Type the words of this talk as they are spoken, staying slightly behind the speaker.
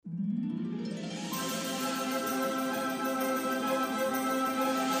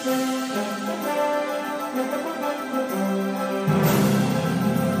Well,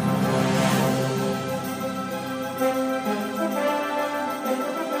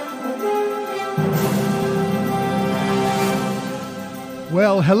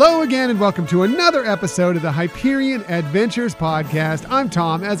 hello again and welcome to another episode of the Hyperion Adventures Podcast. I'm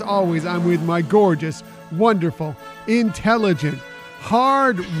Tom. As always, I'm with my gorgeous, wonderful, intelligent,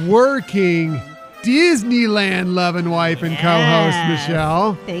 hard-working, Disneyland-loving wife and co-host,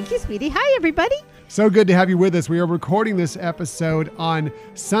 Michelle. Thank you, sweetie. Hi, everybody. So good to have you with us. We are recording this episode on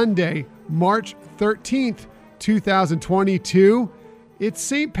Sunday, March 13th, 2022. It's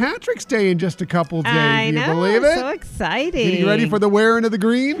St. Patrick's Day in just a couple days. I know. You believe it? So exciting. Getting ready for the wearing of the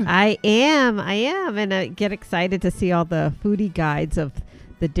green? I am. And I get excited to see all the foodie guides of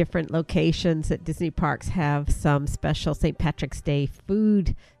the different locations at Disney parks have some special St. Patrick's Day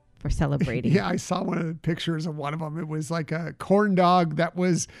food for celebrating. Yeah, I saw one of the pictures of one of them. It was like a corn dog that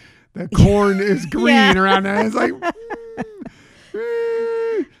was, the corn is green around it. It's like,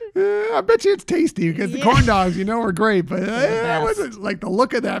 I bet you it's tasty because the corn dogs, are great. But it wasn't like the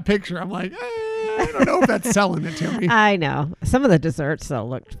look of that picture. I'm like, I don't know if that's selling it to me. I know. Some of the desserts, though,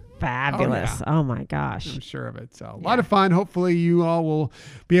 looked fabulous. Oh, my gosh. I'm sure of it. So a lot of fun. Hopefully you all will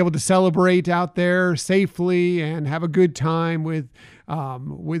be able to celebrate out there safely and have a good time with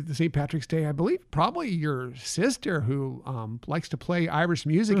St. Patrick's Day. I believe probably your sister who likes to play Irish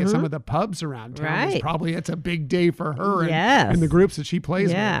music at some of the pubs around town. Right. Probably it's a big day for her and the groups that she plays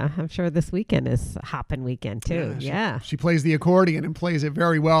with. Yeah, I'm sure this weekend is hopping weekend too. She plays the accordion and plays it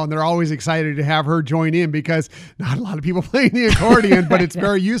very well. And they're always excited to have her join in because not a lot of people play the accordion, but it's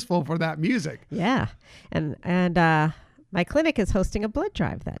very useful for that music. Yeah. And my clinic is hosting a blood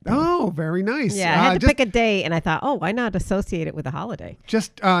drive that day. Oh, very nice. Yeah, I had to pick a day, and I thought, why not associate it with a holiday?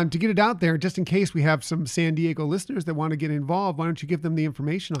 Just to get it out there, just in case we have some San Diego listeners that want to get involved, why don't you give them the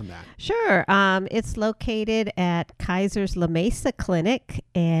information on that? Sure. It's located at Kaiser's La Mesa Clinic,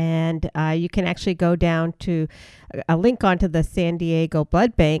 and you can actually go down to a link onto the San Diego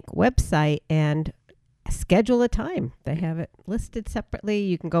Blood Bank website and schedule a time. They have it listed separately.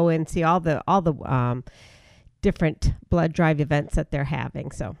 You can go in and see all the different blood drive events that they're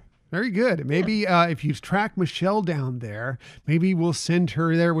having. So very good. Maybe if you track Michelle down there, maybe we'll send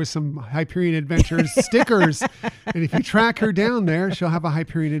her there with some Hyperion Adventures stickers. And if you track her down there, she'll have a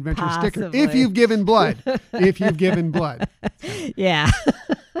Hyperion Adventures sticker. If you've given blood. Yeah.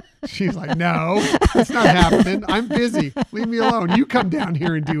 She's like, no, it's not happening. I'm busy. Leave me alone. You come down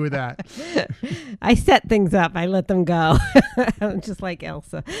here and do with that. I set things up. I let them go. I'm just like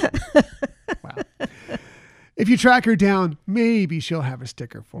Elsa. Wow. If you track her down, maybe she'll have a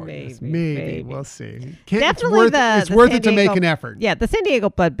sticker for us. Maybe. We'll see. Definitely it's worth it to make an effort. Yeah, the San Diego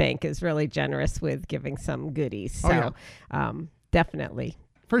Blood Bank is really generous with giving some goodies. So definitely.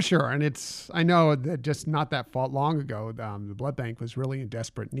 For sure. And I know that just not that long ago, the blood bank was really in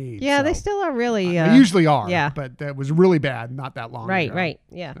desperate need. Yeah, so, they still are really. They usually are. Yeah. But that was really bad not that long ago. Right.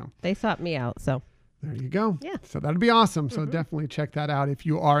 Yeah. So. They sought me out. So. There you go. Yeah. So that'd be awesome. So definitely check that out if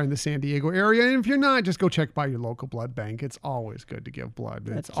you are in the San Diego area. And if you're not, just go check by your local blood bank. It's always good to give blood.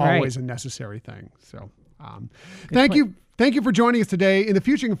 It's always a necessary thing. So thank you. Thank you for joining us today. In the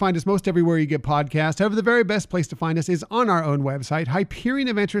future, you can find us most everywhere you get podcasts. However, the very best place to find us is on our own website,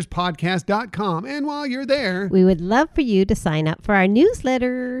 HyperionAdventuresPodcast.com. And while you're there, we would love for you to sign up for our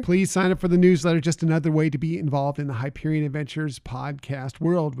newsletter. Please sign up for the newsletter. Just another way to be involved in the Hyperion Adventures podcast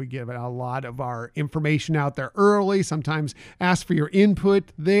world. We give a lot of our information out there early, sometimes ask for your input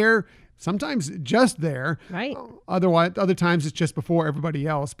there. Sometimes just there. Right. Other times it's just before everybody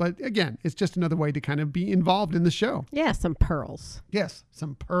else. But again, it's just another way to kind of be involved in the show. Yeah, some pearls. Yes,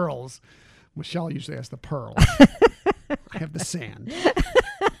 some pearls. Michelle usually has the pearls. I have the sand.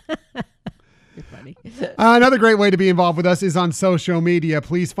 You're funny. Another great way to be involved with us is on social media.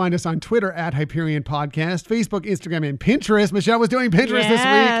 Please find us on Twitter at Hyperion Podcast, Facebook, Instagram, and Pinterest. Michelle was doing Pinterest this week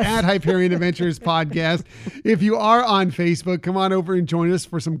at Hyperion Adventures Podcast. If you are on Facebook, come on over and join us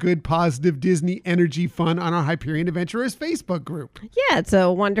for some good, positive Disney energy fun on our Hyperion Adventurers Facebook group. Yeah, it's a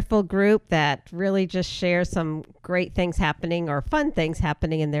wonderful group that really just shares some great things happening or fun things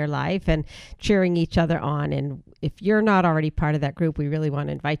happening in their life and cheering each other on. And if you're not already part of that group, we really want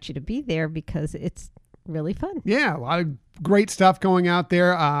to invite you to be there because it's really fun. Yeah, a lot of great stuff going out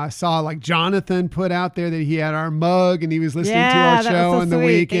there. Saw like Jonathan put out there that he had our mug and he was listening to our show on the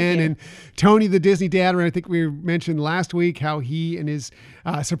weekend. And Tony, the Disney dad, I think we mentioned last week how he and his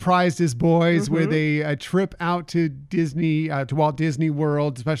surprised his boys with a trip out to Disney, to Walt Disney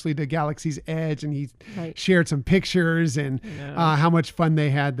World, especially to Galaxy's Edge. And he shared some pictures and how much fun they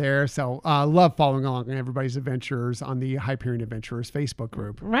had there. So love following along on everybody's adventures on the Hyperion Adventurers Facebook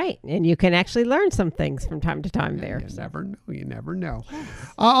group. Right. And you can actually learn some things from time to time there. You never know. Yes.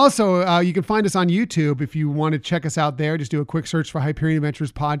 Also, you can find us on YouTube. If you want to check us out there, just do a quick search for Hyperion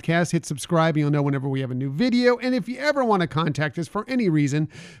Adventures Podcast. Hit subscribe and you'll know whenever we have a new video. And if you ever want to contact us for any reason,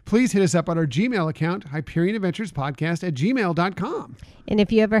 please hit us up on our Gmail account, HyperionAdventuresPodcast@gmail.com. And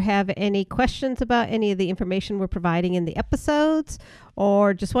if you ever have any questions about any of the information we're providing in the episodes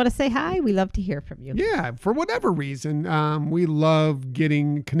or just want to say hi, we love to hear from you. Yeah, for whatever reason, we love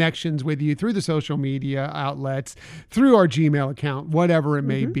getting connections with you through the social media outlets, through our Gmail account, whatever it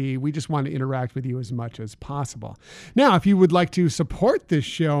may be. We just want to interact with you as much as possible. Now, if you would like to support this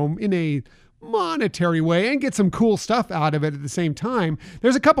show in a monetary way and get some cool stuff out of it at the same time,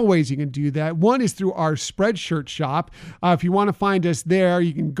 there's a couple ways you can do that. One is through our Spreadshirt shop. If you want to find us there,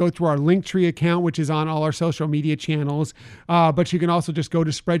 you can go through our Linktree account, which is on all our social media channels. But you can also just go to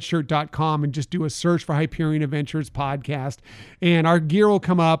spreadshirt.com and just do a search for Hyperion Adventures Podcast. And our gear will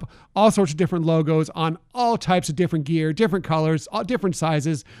come up, all sorts of different logos on all types of different gear, different colors, all different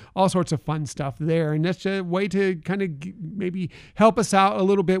sizes, all sorts of fun stuff there. And that's a way to kind of maybe help us out a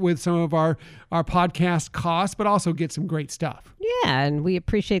little bit with some of our podcast costs, but also get some great stuff. Yeah, and we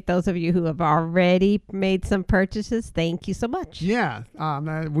appreciate those of you who have already made some purchases. Thank you so much. Yeah,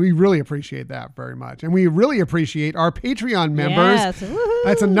 we really appreciate that very much. And we really appreciate our Patreon members. Yes.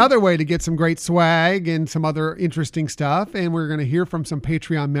 That's another way to get some great swag and some other interesting stuff. And we're going to hear from some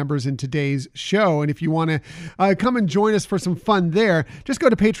Patreon members in today's show. And if you want to come and join us for some fun there, just go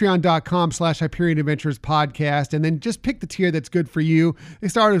to patreon.com/Hyperion Adventures Podcast and then just pick the tier that's good for you. They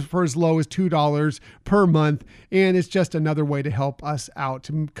start for as low as $2 per month. And it's just another way to help us out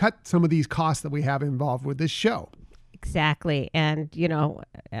to cut some of these costs that we have involved with this show. Exactly. And,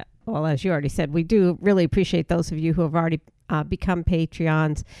 well, as you already said, we do really appreciate those of you who have already become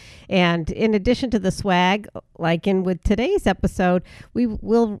Patreons. And in addition to the swag, like in with today's episode, we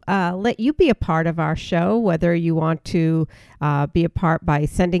will let you be a part of our show, whether you want to be a part by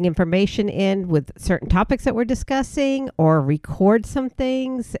sending information in with certain topics that we're discussing or record some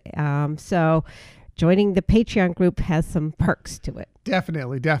things. So joining the Patreon group has some perks to it.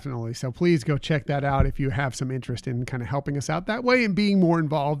 Definitely. So please go check that out if you have some interest in kind of helping us out that way and being more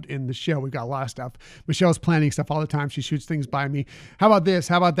involved in the show. We've got a lot of stuff. Michelle's planning stuff all the time. She shoots things by me. How about this?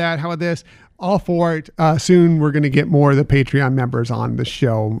 How about that? How about this? All for it. Soon we're going to get more of the Patreon members on the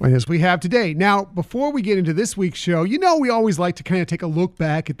show as we have today. Now, before we get into this week's show, we always like to kind of take a look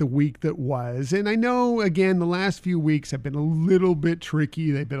back at the week that was. And I know, again, the last few weeks have been a little bit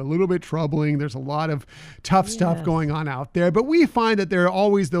tricky. They've been a little bit troubling. There's a lot of tough stuff going on out there. But we find that there are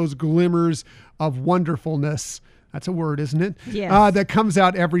always those glimmers of wonderfulness. That's a word, isn't it? Yes. That comes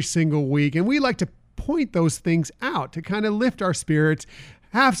out every single week. And we like to point those things out to kind of lift our spirits,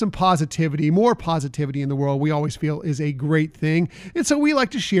 have some positivity, more positivity in the world, we always feel is a great thing. And so we like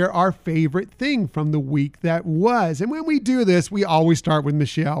to share our favorite thing from the week that was. And when we do this, we always start with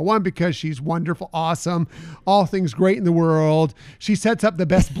Michelle. One, because she's wonderful, awesome, all things great in the world. She sets up the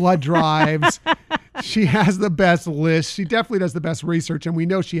best blood drives. She has the best list. She definitely does the best research, and we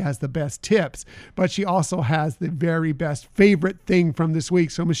know she has the best tips, but she also has the very best favorite thing from this week.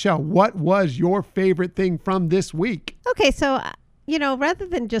 So Michelle, what was your favorite thing from this week? Okay, so rather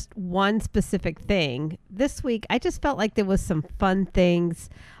than just one specific thing, this week I just felt like there was some fun things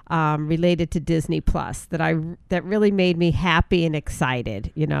related to Disney Plus that really made me happy and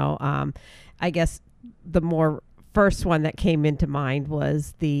excited. I guess the more first one that came into mind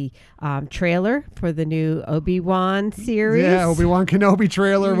was the trailer for the new Obi-Wan series. Yeah, Obi-Wan Kenobi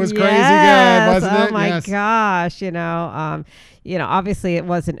trailer was crazy good, wasn't it? Oh my gosh, obviously it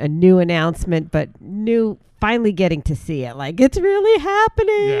wasn't a new announcement, but finally getting to see it. Like, it's really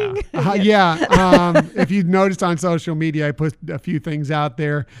happening. Yeah. If you noticed on social media, I put a few things out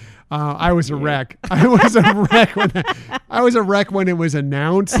there. I was a wreck. I was a wreck when it was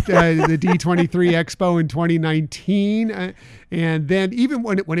announced, the D23 Expo in 2019. And then even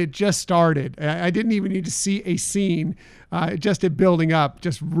when it just started, I didn't even need to see a scene. Just it building up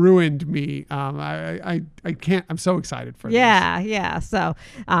just ruined me. I can't, I'm so excited for this. Yeah. So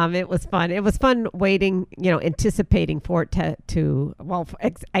it was fun. It was fun waiting, anticipating for it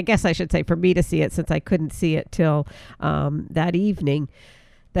I guess I should say for me to see it, since I couldn't see it till that evening.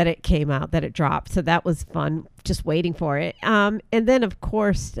 that it came out, that it dropped. So that was fun, just waiting for it. And then, of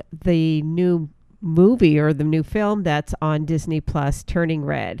course, the new movie or the new film that's on Disney Plus, Turning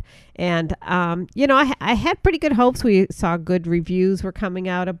Red. And, I had pretty good hopes. We saw good reviews were coming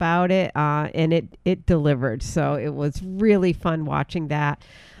out about it, and it delivered. So it was really fun watching that.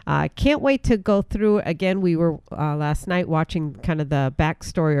 Can't wait to go through it again. We were last night watching kind of the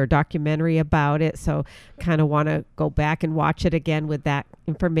backstory or documentary about it. So kind of want to go back and watch it again with that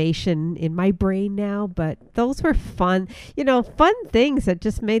information in my brain now. But those were fun things that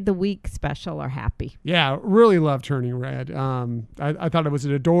just made the week special or happy. Yeah, really love Turning Red. I thought it was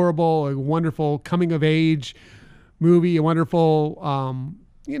an adorable, a wonderful coming of age movie, a wonderful,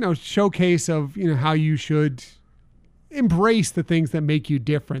 showcase of, how you should embrace the things that make you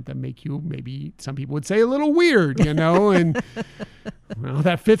different, that make you, maybe some people would say, a little weird, and well,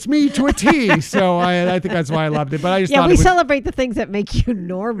 that fits me to a T. So I think that's why I loved it. But I just thought we celebrate the things that make you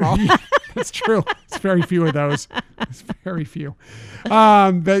normal. That's true. It's very few of those. It's very few.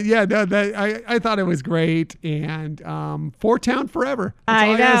 But yeah, I thought it was great. And Four Town Forever. That's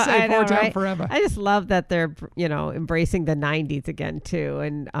all I gotta say. Four Town Forever. I just love that they're embracing the 90s again too,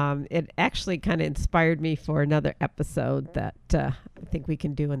 and it actually kind of inspired me for another episode that I think we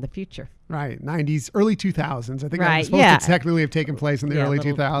can do in the future. Right, 90s, early 2000s. I think that was supposed to technically have taken place in the early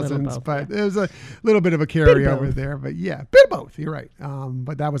 2000s, both, but there's a little bit of a carryover there. But yeah, bit of both. You're right.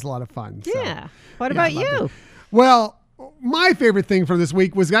 But that was a lot of fun. So, yeah. What about you? Well, my favorite thing from this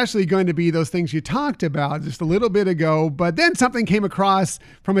week was actually going to be those things you talked about just a little bit ago, but then something came across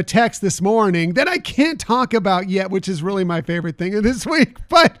from a text this morning that I can't talk about yet, which is really my favorite thing of this week.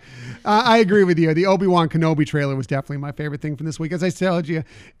 But I agree with you. The Obi-Wan Kenobi trailer was definitely my favorite thing from this week. As I told you,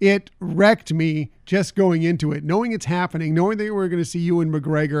 it wrecked me just going into it, knowing it's happening, knowing that we're going to see Ewan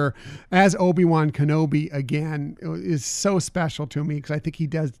McGregor as Obi-Wan Kenobi again is so special to me because I think he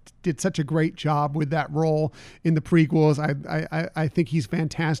did such a great job with that role in the prequels. I think he's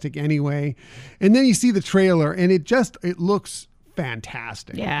fantastic anyway. And then you see the trailer and it looks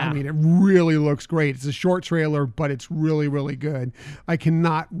fantastic. Yeah. I mean, it really looks great. It's a short trailer, but it's really, really good. I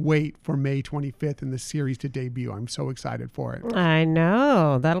cannot wait for May 25th in the series to debut. I'm so excited for it. I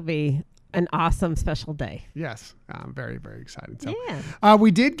know. That'll be an awesome special day. Yes. I'm very, very excited. So, yeah.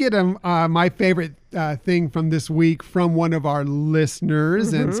 We did get my favorite thing from this week from one of our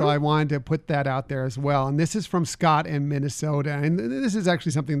listeners. Mm-hmm. And so I wanted to put that out there as well. And this is from Scott in Minnesota. And this is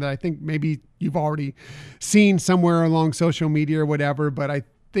actually something that I think maybe you've already seen somewhere along social media or whatever, but I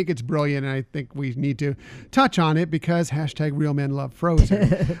think it's brilliant, and I think we need to touch on it because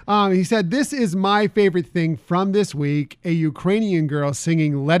 #RealMenLoveFrozen. He said, "This is my favorite thing from this week: a Ukrainian girl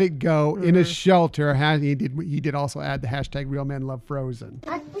singing 'Let It Go' in a shelter." He did also add the #RealMenLoveFrozen.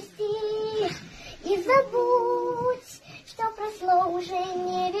 Отпусти и забудь, что прошло уже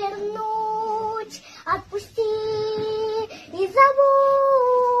не вернуть. Отпусти и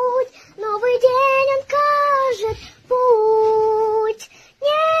забудь, новый день он кажет путь.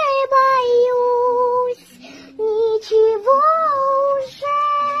 Не боюсь ничего уже,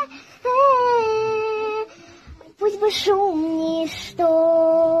 пусть бы шум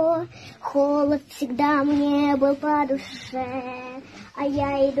ничто, холод всегда мне был по душе, а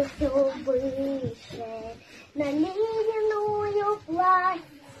я иду все выше, на ледяную власть,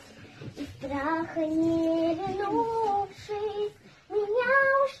 и страха не вернувшись, меня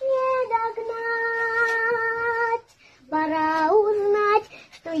уж не догнать. Пора узнать,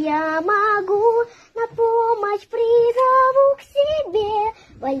 что я могу, на помощь призову к себе.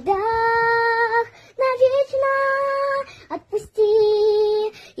 Во льдах навечно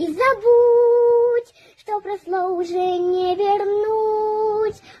отпусти и забудь, что прошло уже не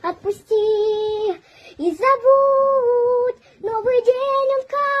вернуть. Отпусти и забудь, новый день он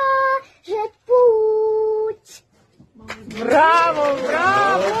кажет путь. Браво,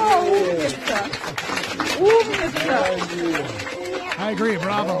 браво, умница! I agree.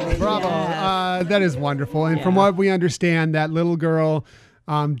 Bravo. Yes. That is wonderful. And from what we understand, that little girl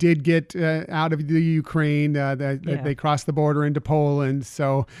did get out of the Ukraine. They crossed the border into Poland.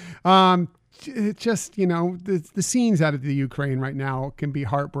 So just, the scenes out of the Ukraine right now can be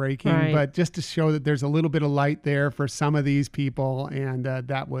heartbreaking. Right. But just to show that there's a little bit of light there for some of these people. And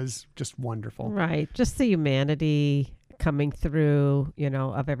that was just wonderful. Right. Just the humanity coming through,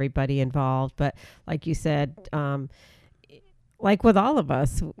 of everybody involved. But like you said, like with all of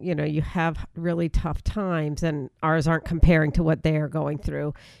us, you have really tough times and ours aren't comparing to what they are going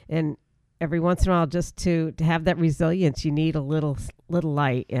through. And every once in a while, just to have that resilience, you need a little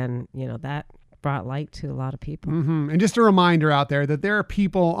light. And, that brought light to a lot of people. Mm-hmm. And just a reminder out there that there are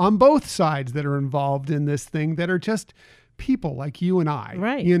people on both sides that are involved in this thing that are just people like you and I.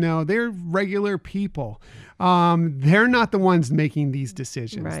 Right. You know, they're regular people. They're not the ones making these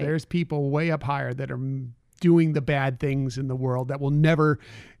decisions. Right. There's people way up higher that are doing the bad things in the world that will never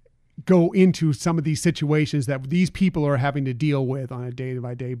go into some of these situations that these people are having to deal with on a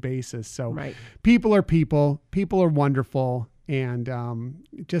day-by-day basis. So Right. people are people. People are wonderful. And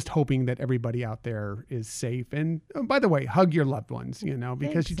just hoping that everybody out there is safe. And by the way, hug your loved ones, you know,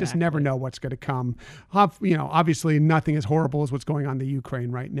 because you just never know what's going to come. You know, obviously nothing as horrible as what's going on in the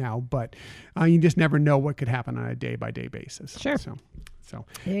Ukraine right now, but you just never know what could happen on a day-by-day basis. Sure. So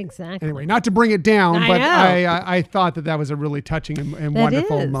exactly. anyway, not to bring it down, I but know. I thought that was a really touching and That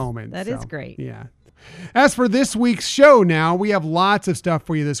wonderful is. moment. That is great. Yeah. As for this week's show now, we have lots of stuff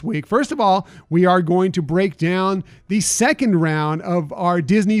for you this week. First of all, we are going to break down the second round of our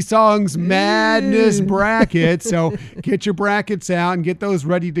Disney Songs Madness bracket. So get your brackets out and get those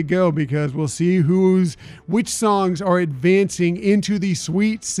ready to go because we'll see which songs are advancing into the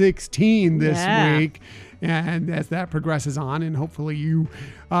Sweet 16 this week. And as that progresses on, and hopefully you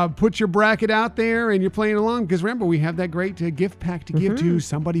put your bracket out there and you're playing along, because remember, we have that great gift pack to give to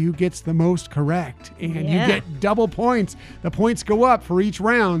somebody who gets the most correct. And you get double points. The points go up for each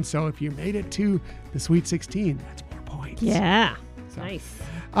round. So if you made it to the Sweet 16, that's more points. Yeah. So, nice.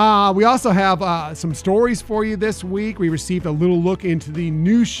 We also have some stories for you this week. We received a little look into the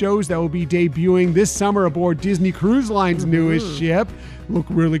new shows that will be debuting this summer aboard Disney Cruise Line's newest ship. Look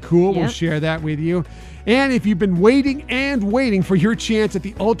really cool. We'll share that with you. And if you've been waiting for your chance at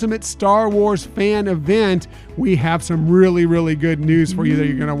the Ultimate Star Wars Fan Event, we have some really, really good news for you that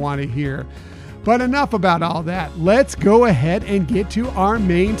you're going to want to hear. But enough about all that. Let's go ahead and get to our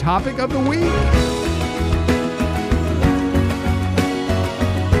main topic of the week.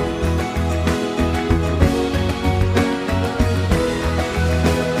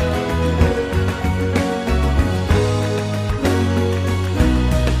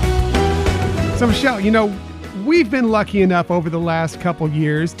 So, Michelle, you know, we've been lucky enough over the last couple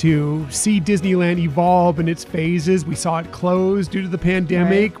years to see Disneyland evolve in its phases. We saw it close due to the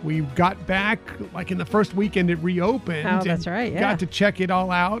pandemic. Right. We got back like in the first weekend it reopened. Oh, that's right. Yeah. Got to check it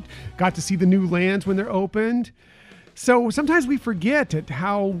all out. Got to see the new lands when they're opened. So sometimes we forget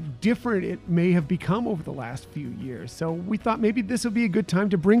how different it may have become over the last few years. So we thought maybe this would be a good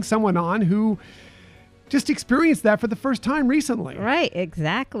time to bring someone on who just experienced that for the first time recently. Right,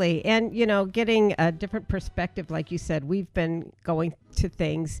 exactly. And, you know, getting a different perspective, like you said, we've been going to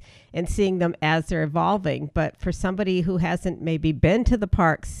things and seeing them as they're evolving. But for somebody who hasn't maybe been to the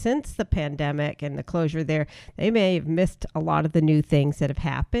park since the pandemic and the closure there, they may have missed a lot of the new things that have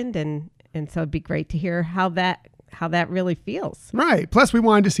happened. And so it'd be great to hear how that really feels. Right. Plus, we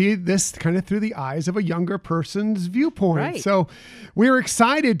wanted to see this kind of through the eyes of a younger person's viewpoint. Right. So we were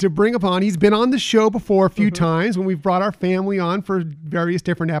excited to bring upon, he's been on the show before a few times when we've brought our family on for various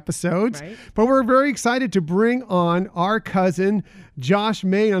different episodes. Right. But we're very excited to bring on our cousin, Josh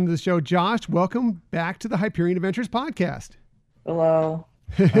May, on the show. Josh, welcome back to the Hyperion Adventures podcast. Hello.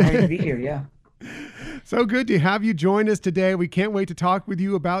 Happy to be here, yeah. So good to have you join us today. We can't wait to talk with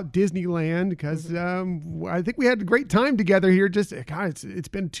you about Disneyland because I think we had a great time together here. It's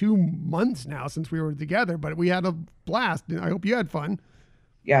been 2 months now since we were together, but we had a blast. I hope you had fun.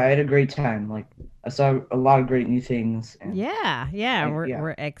 Yeah, I had a great time. Like, I saw a lot of great new things. And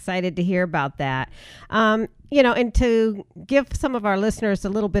we're excited to hear about that. You know, and to give some of our listeners a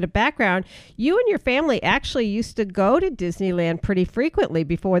little bit of background, you and your family actually used to go to Disneyland pretty frequently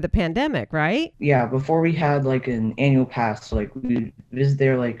before the pandemic, right? Yeah, before we had like an annual pass, so, like we'd visit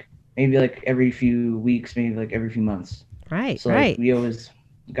there like maybe like every few weeks, maybe like every few months. Right, so like, we always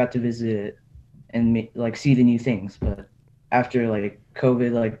got to visit and like see the new things. But after like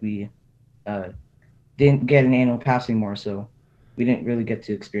COVID, like we didn't get an annual pass anymore, so we didn't really get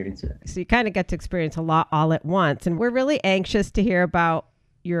to experience it. So you kind of get to experience a lot all at once. And we're really anxious to hear about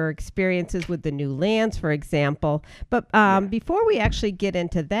your experiences with the new lands, for example. But before we actually get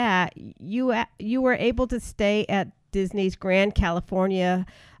into that, you were able to stay at Disney's Grand California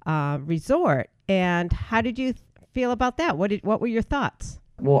Resort. And how did you feel about that? What were your thoughts?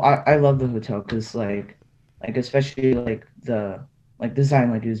 Well, I love the hotel because like especially like the design,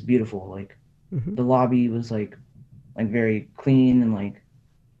 like it was beautiful. Like the lobby was like very clean and like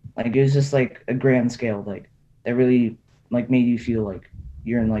it was just like a grand scale, like that really like made you feel like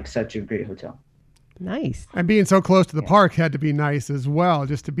you're in like such a great hotel. Nice. And being so close to the park had to be nice as well,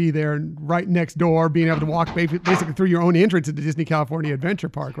 just to be there right next door, being able to walk basically through your own entrance at the Disney California Adventure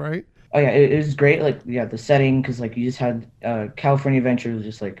Park, right? Oh yeah, it was great. Like, yeah, the setting, because like you just had California Adventure was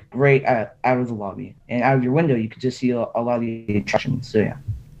just like great out of the lobby, and out of your window you could just see a lot of the attractions. So yeah.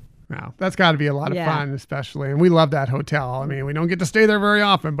 Wow, that's got to be a lot of Yeah. fun, especially. And we love that hotel. I mean, we don't get to stay there very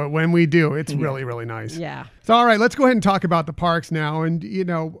often, but when we do, it's really, really nice. Yeah. So, all right, let's go ahead and talk about the parks now. And,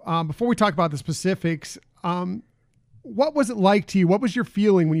 before we talk about the specifics, what was it like to you? What was your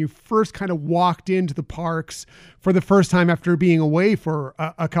feeling when you first kind of walked into the parks for the first time after being away for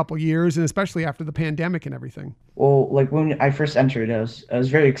a couple years, and especially after the pandemic and everything? Well, like when I first entered, I was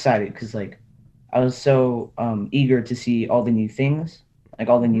very excited because like I was so eager to see all the new things, like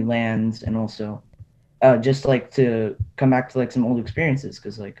all the new lands, and also just like to come back to like some old experiences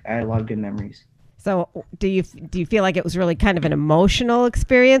because like I had a lot of good memories. So do you feel like it was really kind of an emotional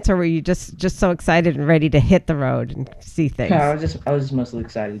experience, or were you just so excited and ready to hit the road and see things? I was mostly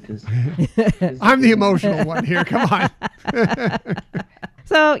excited because I'm the emotional one here. Come on.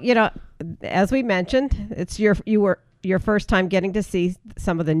 So, as we mentioned, it's your first time getting to see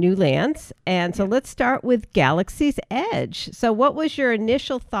some of the new lands. And so let's start with Galaxy's Edge. So what was your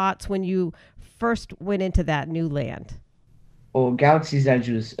initial thoughts when you first went into that new land? well, Galaxy's Edge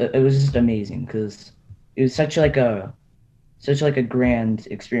was just amazing because it was such like a grand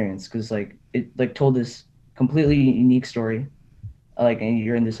experience because like it like told this completely unique story. Like, and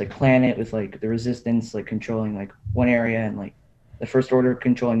you're in this like planet with like the Resistance like controlling like one area and like the First Order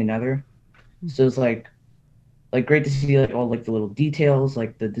controlling another. So it's like great to see like all like the little details,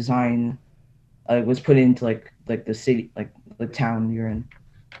 like the design was put into like the city, like the town you're in,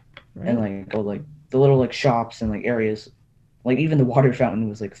 Right. and like all like the little like shops and like areas, like even the water fountain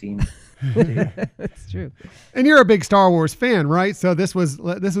was like themed. That's true. And you're a big Star Wars fan, right? So this was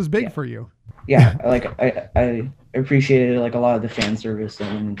big Yeah. for you. Yeah, like I appreciated like a lot of the fan service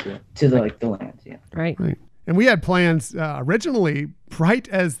that went into the land. Yeah. Right. Right. And we had plans originally, right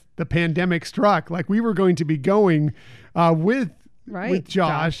as the pandemic struck, like we were going to be going with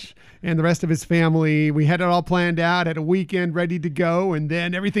Josh and the rest of his family. We had it all planned out, had a weekend ready to go, and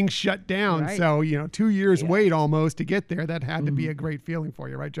then everything shut down. Right. So, 2 years wait almost to get there. That had to be a great feeling for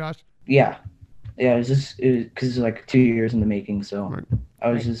you, right, Josh? Yeah, it was because it's like 2 years in the making. So Right. I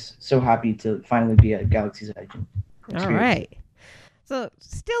was just so happy to finally be at Galaxy's Edge. All right. So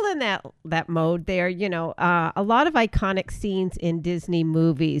still in that mode there, a lot of iconic scenes in Disney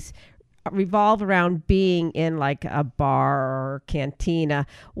movies revolve around being in like a bar or cantina.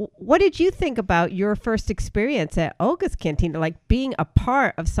 What did you think about your first experience at Olga's Cantina, like being a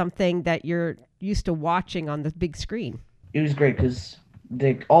part of something that you're used to watching on the big screen? It was great because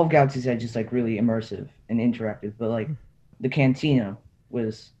all of Galaxy's Edge is like really immersive and interactive, but like the cantina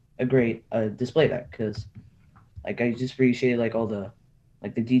was a great display of that because like I just appreciated like all the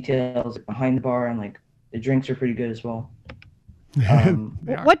details behind the bar, and like the drinks are pretty good as well. Yeah.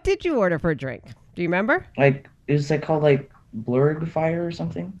 What did you order for a drink? Do you remember? Like it was like called like Blurred Fire or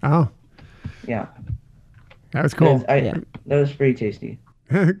something. Oh, Yeah, that was cool. that was pretty tasty.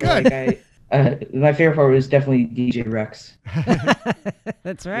 Good. Like my favorite part was definitely DJ Rex.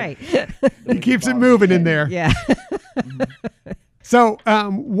 That's right. He keeps it moving in there. Yeah. So,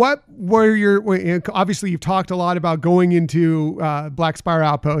 what were obviously you've talked a lot about going into Black Spire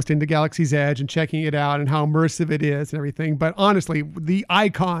Outpost, into Galaxy's Edge and checking it out and how immersive it is and everything. But honestly, the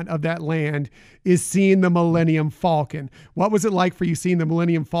icon of that land is seeing the Millennium Falcon. What was it like for you seeing the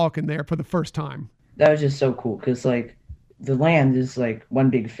Millennium Falcon there for the first time? That was just so cool because like the land is like one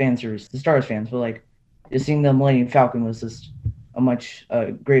big fan service to Star Wars fans, but like just seeing the Millennium Falcon was just a much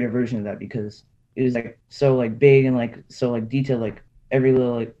greater version of that because it was like so like big and like so like detailed. Like every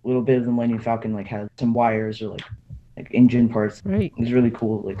little bit of the Millennium Falcon like had some wires or like engine parts. Right. It was really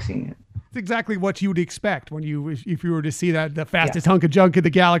cool like seeing it. It's exactly what you would expect if you were to see the fastest hunk of junk in the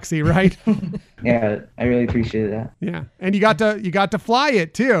galaxy, right? Yeah, I really appreciated that. Yeah, and you got to fly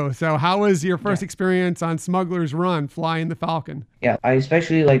it too. So how was your first experience on Smuggler's Run flying the Falcon? Yeah, I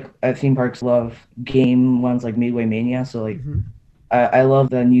especially like at theme parks love game ones like Midway Mania. So like I love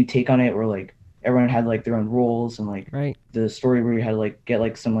the new take on it where like everyone had like their own roles and like Right. the story where you had to like get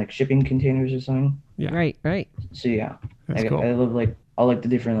like some like shipping containers or something. Yeah. Right. So yeah, That's cool. I love like all like the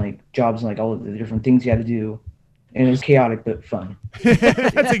different like jobs and like all of the different things you had to do, and it was chaotic but fun.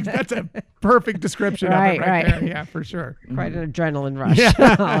 that's a perfect description of it Right. there. Yeah, for sure. Quite an adrenaline rush Yeah.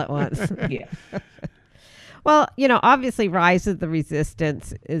 all at once. Yeah, Well, obviously Rise of the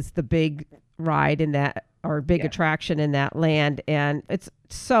Resistance is the big ride in that, or big attraction in that land. And it's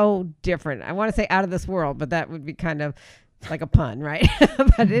so different. I want to say out of this world, but that would be kind of like a pun, right?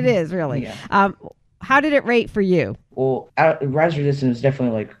 But it is really. Yeah. How did it rate for you? well, Rise of Resistance is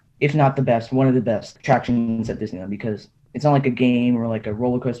definitely like, if not the best, one of the best attractions at Disneyland because it's not like a game or like a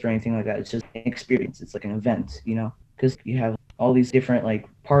roller coaster or anything like that. It's just an experience. It's like an event, because you have all these different like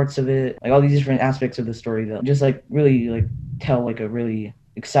parts of it, like all these different aspects of the story that just like really like tell like a really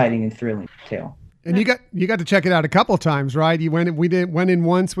exciting and thrilling tale. And you got to check it out a couple times, right? You went in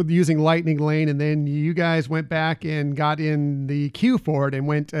once with using Lightning Lane, and then you guys went back and got in the queue for it and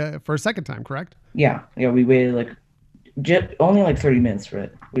went for a second time, correct? Yeah, we waited like only like 30 minutes for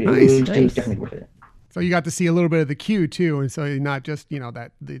it. It was definitely worth it. So you got to see a little bit of the queue too, and so you're not just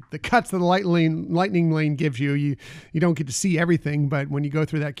that the cuts that the lightning lane gives you. You don't get to see everything, but when you go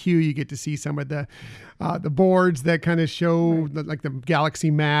through that queue, you get to see some of the boards that kind of show like the galaxy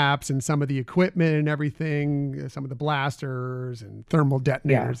maps and some of the equipment and everything, some of the blasters and thermal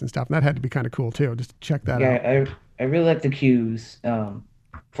detonators and stuff. And that had to be kind of cool too. Just check that out. Yeah, I really like the queues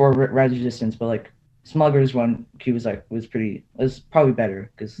for Rise of Resistance, but like Smuggler's Run queue was probably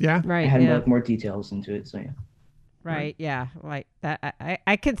better because it had like more details into it. So yeah. Right. Yeah. Like that.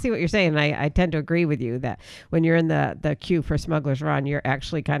 I can see what you're saying. I tend to agree with you that when you're in the queue for Smuggler's Run, you're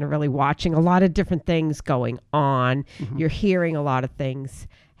actually kind of really watching a lot of different things going on. Mm-hmm. You're hearing a lot of things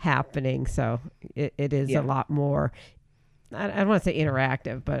happening. So it is a lot more, I don't want to say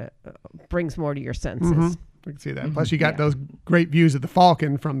interactive, but it brings more to your senses. Mm-hmm. I can see that. Mm-hmm. Plus, you got those great views of the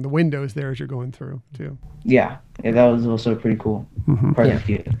Falcon from the windows there as you're going through, too. Yeah, that was also a pretty cool part of the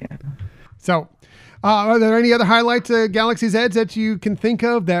queue. Yeah. So, are there any other highlights of Galaxy's Edge that you can think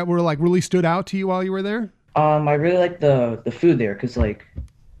of that were like really stood out to you while you were there? I really like the food there because like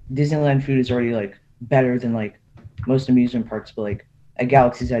Disneyland food is already like better than like most amusement parks, but like at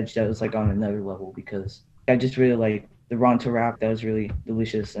Galaxy's Edge that was like on another level because I just really like the Ronto wrap. That was really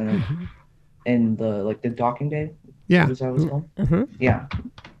delicious, and the docking bay. Yeah. Was that was called? Mm-hmm. Yeah.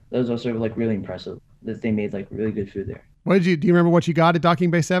 That was also like really impressive that they made like really good food there. Do you remember what you got at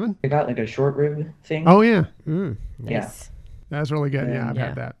Docking Bay 7? I got like a short rib thing. Oh yeah. Nice. Yeah. That's really good. Yeah, I've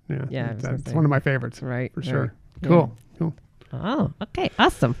had that. Yeah. Yeah. That's one of my favorites. Right. For sure. Cool. Oh, okay.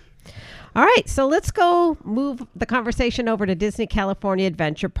 Awesome. All right, so let's go move the conversation over to Disney California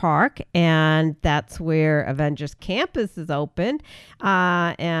Adventure Park, and that's where Avengers Campus is open.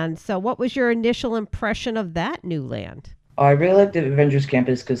 And so what was your initial impression of that new land? I really liked the Avengers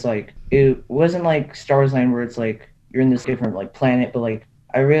Campus because like it wasn't like Star Wars Land where it's like you're in this different like planet, but like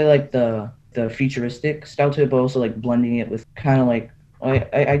I really like the futuristic style to it, but also like blending it with kind of like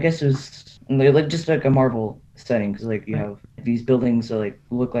I guess it was like just like a Marvel setting because like you have these buildings that like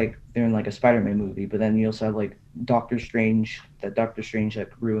look like they're in like a Spider-Man movie, but then you also have like Doctor Strange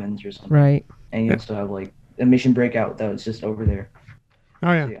like ruins or something, right? And you also have like a Mission Breakout that was just over there.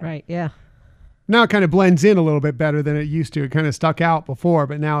 Oh yeah, right, yeah. Now it kind of blends in a little bit better than it used to. It kind of stuck out before,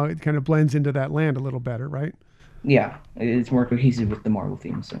 but now it kind of blends into that land a little better, right? Yeah, it's more cohesive with the Marvel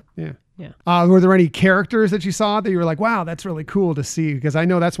theme. So yeah. Yeah. Were there any characters that you saw that you were like, wow, that's really cool to see? Because I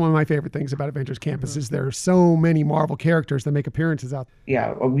know that's one of my favorite things about Avengers Campus is there are so many Marvel characters that make appearances out.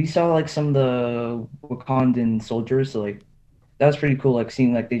 Yeah, we saw like some of the Wakandan soldiers. So like that was pretty cool. Like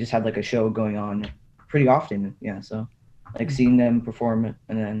seeing like they just had like a show going on pretty often. Yeah, so like seeing them perform it,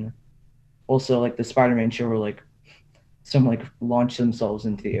 and then also like the Spider-Man show where like some like launch themselves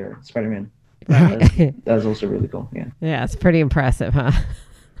into the air. Spider-Man. That was also really cool. Yeah. Yeah, it's pretty impressive, huh?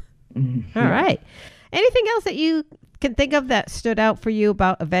 Mm-hmm. All right. Anything else that you can think of that stood out for you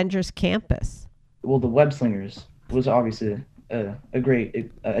about Avengers Campus? Well, the Web Slingers was obviously a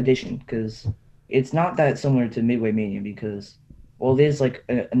great addition because it's not that similar to Midway Mania because, well, it is like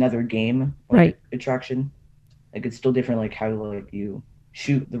another game right attraction. Like it's still different, like how like you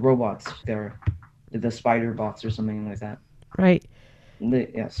shoot the robots there, the spider bots or something like that. Right.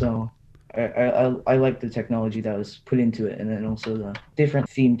 Yeah. So. I like the technology that was put into it, and then also the different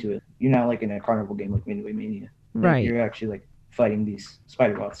theme to it. You're not like in a carnival game like Midway Mania. Right. You're actually like fighting these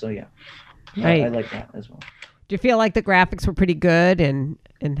spider bots. So yeah, right. I like that as well. Do you feel like the graphics were pretty good and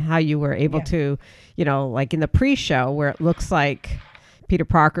how you were able to, like in the pre-show where it looks like Peter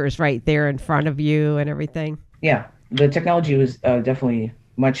Parker is right there in front of you and everything? Yeah, the technology was definitely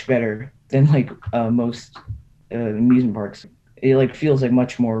much better than like most amusement parks. It like feels like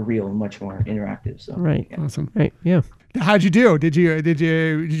much more real and much more interactive. So right, yeah. Awesome. Right, yeah. How'd you do? Did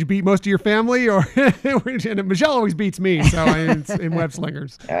you beat most of your family, or and Michelle always beats me? So in Web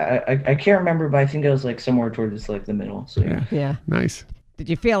Slingers. I can't remember, but I think I was like somewhere towards like the middle. So yeah. Nice. Did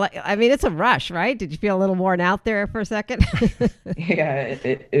you feel like? I mean, it's a rush, right? Did you feel a little worn out there for a second? Yeah,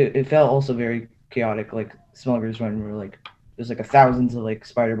 it felt also very chaotic. Like Smuggler's Run, where like there's like thousands of like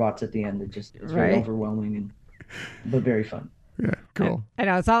spider bots at the end. It's very overwhelming but very fun. Yeah, cool. I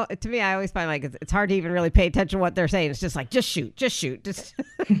know it's all to me. I always find like it's hard to even really pay attention to what they're saying. It's just like just shoot.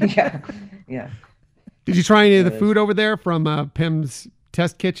 Yeah. Did you try any of the food over there from Pim's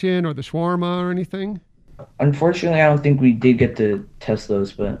Test Kitchen or the shawarma or anything? Unfortunately, I don't think we did get to test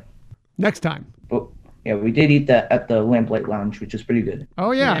those, but next time. But Yeah, we did eat that at the Lamplight Lounge, which is pretty good.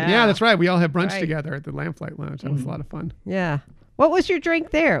 Oh yeah, Yeah. that's right. We all had brunch Right. together at the Lamplight Lounge. That was a lot of fun. Yeah. What was your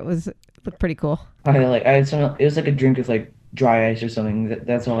drink there? It looked pretty cool. I had some. It was like a drink with like dry ice or something.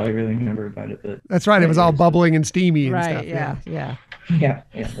 That's all I really remember about it. But That's right. It was all bubbling and steamy and Right. stuff. Yeah. yeah,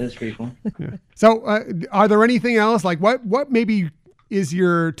 that was pretty cool. Yeah. So, are there anything else? Like, what maybe is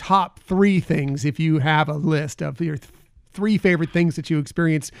your top 3 things, if you have a list of your 3 favorite things that you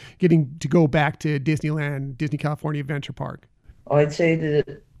experienced getting to go back to Disneyland, Disney California Adventure Park? Oh, I'd say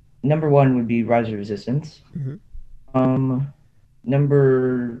the number 1 would be Rise of Resistance.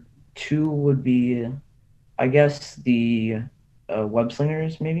 Number 2 would be, I guess, the Web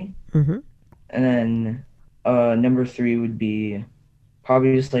Slingers, maybe. Mm-hmm. And then number 3 would be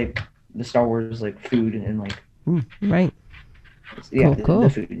probably just like the Star Wars like food and like Right. yeah, Cool. the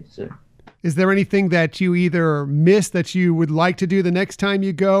food. So Is there anything that you either miss that you would like to do the next time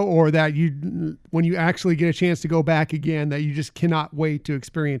you go, or that you, when you actually get a chance to go back again, that you just cannot wait to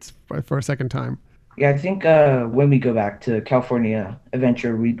experience for a second time? yeah, I think when we go back to California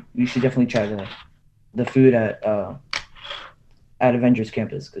Adventure, we should definitely try the food at Avengers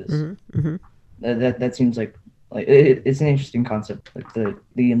Campus, because that seems like it's an interesting concept, like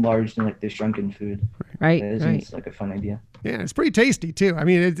the enlarged and like the shrunken food. Right. It Right. seems like a fun idea. Yeah, it's pretty tasty too. I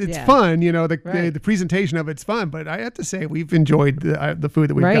mean, it's Yeah. fun. You know, the Right. presentation of it's fun, but I have to say we've enjoyed the food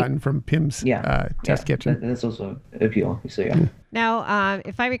that we've Right. gotten from Pim's Yeah, test kitchen. That's also appeal. So yeah. Now,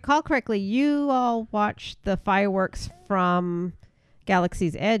 if I recall correctly, you all watched the fireworks from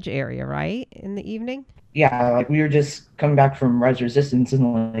Galaxy's Edge area, right, in the evening? Yeah, like we were just coming back from Rise of Resistance,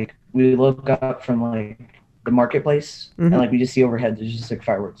 and like we look up from like the marketplace, and like we just see overhead there's just like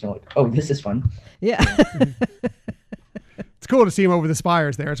fireworks, and we're like, oh, this is fun. Yeah. It's cool to see them over the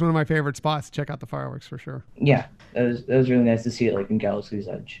spires there. It's one of my favorite spots to check out the fireworks for sure. Yeah, that was really nice to see it like in Galaxy's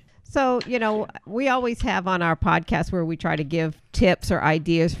Edge. So, we always have on our podcast where we try to give tips or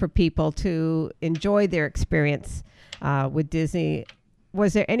ideas for people to enjoy their experience with Disney.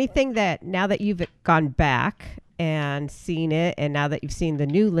 Was there anything that, now that you've gone back and seen it, and now that you've seen the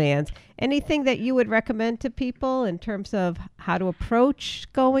new lands, anything that you would recommend to people in terms of how to approach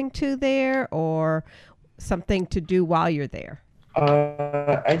going to there, or something to do while you're there?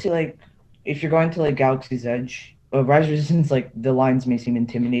 I'd say like if you're going to like Galaxy's Edge, Rise of Resistance, like the lines may seem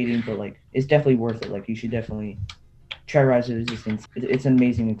intimidating, but like it's definitely worth it. Like you should definitely try Rise of Resistance. It's an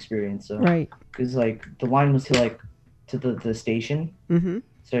amazing experience. So, Right. because like the line was to the station, Mm-hmm.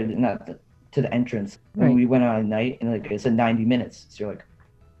 so not to the entrance. Right. And we went on at night, and like it said 90 minutes. So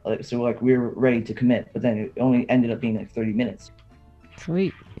we were ready to commit, but then it only ended up being like 30 minutes.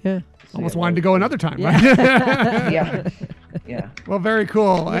 Sweet. Yeah. So, Almost yeah, wanted to go another time, Yeah. right? yeah, yeah. Well, very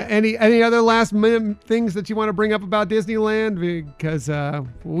cool. Any other last minute things that you want to bring up about Disneyland? Because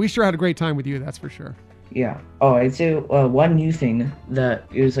we sure had a great time with you, that's for sure. Yeah. Oh, I'd say one new thing that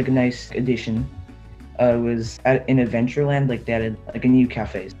it was like a nice addition was in Adventureland, like they added like a new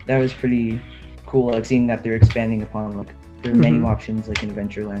cafe. That was pretty cool, like seeing that they're expanding upon like their menu options like in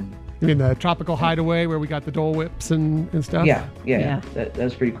Adventureland. I mean, the Tropical Hideaway where we got the Dole Whips and stuff. Yeah. Yeah. That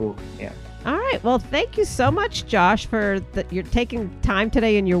was pretty cool. Yeah. All right. Well, thank you so much, Josh, for you're taking time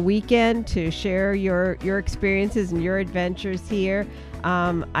today in your weekend to share your experiences and your adventures here.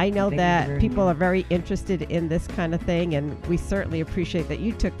 I know Thank you that very people much. are very interested in this kind of thing, and we certainly appreciate that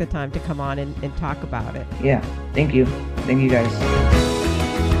you took the time to come on and talk about it. Yeah. Thank you guys.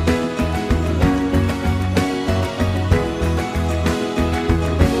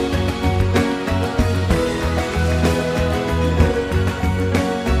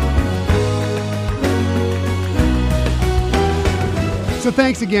 So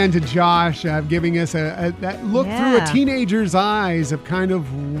thanks again to Josh giving us that look through a Yeah. teenager's eyes of kind of,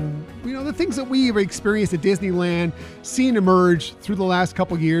 the things that we've experienced at Disneyland, seen emerge through the last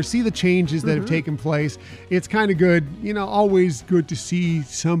couple of years, see the changes that have taken place. It's kind of good, always good to see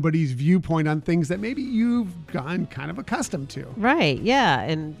somebody's viewpoint on things that maybe you've gotten kind of accustomed to. Right. Yeah.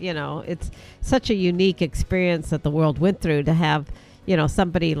 And, it's such a unique experience that the world went through to have,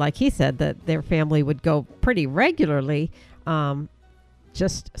 somebody, like he said, that their family would go pretty regularly,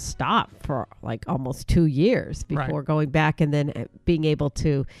 just stop for like almost 2 years before Right. going back, and then being able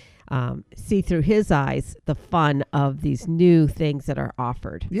to see through his eyes the fun of these new things that are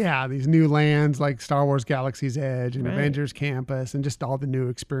offered. Yeah, these new lands like Star Wars Galaxy's Edge and Right. Avengers Campus, and just all the new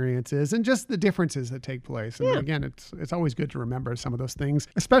experiences and just the differences that take place. And Yeah. again, it's always good to remember some of those things,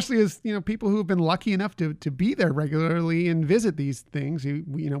 especially as people who have been lucky enough to be there regularly and visit these things.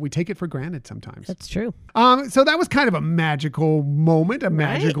 We take it for granted sometimes. That's true. So that was kind of a magical moment, a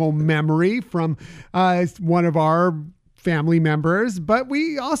magical memory from one of our family members, but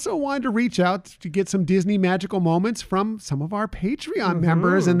we also wanted to reach out to get some Disney magical moments from some of our Patreon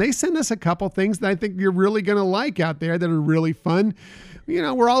members. And they sent us a couple things that I think you're really going to like out there that are really fun. You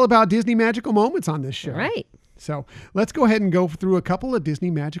know, we're all about Disney magical moments on this show. Right. So let's go ahead and go through a couple of Disney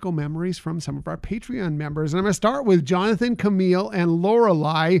magical memories from some of our Patreon members. And I'm going to start with Jonathan, Camille, and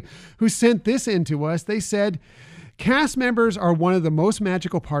Lorelei, who sent this in to us. They said, cast members are one of the most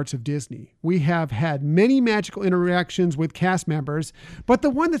magical parts of Disney. We have had many magical interactions with cast members, but the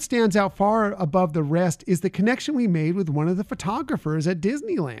one that stands out far above the rest is the connection we made with one of the photographers at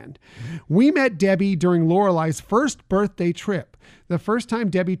Disneyland. We met Debbie during Lorelei's first birthday trip. The first time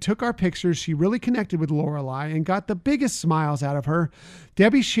Debbie took our pictures, she really connected with Lorelei and got the biggest smiles out of her.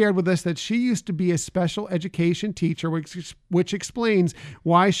 Debbie shared with us that she used to be a special education teacher, which explains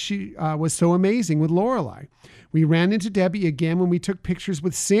why she was so amazing with Lorelei. We ran into Debbie again when we took pictures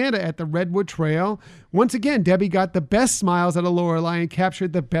with Santa at the Redwood Trail. Once again, Debbie got the best smiles out of Lorelei and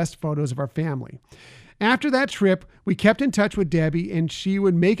captured the best photos of our family. After that trip, we kept in touch with Debbie, and she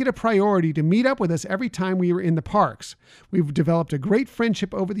would make it a priority to meet up with us every time we were in the parks. We've developed a great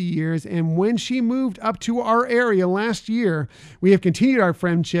friendship over the years, and when she moved up to our area last year, we have continued our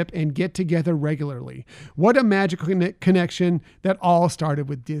friendship and get together regularly. What a magical connection that all started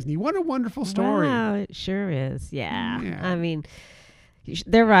with Disney. What a wonderful story. Wow, it sure is. Yeah. I mean,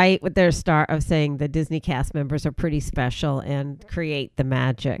 they're right with their start of saying the Disney cast members are pretty special and create the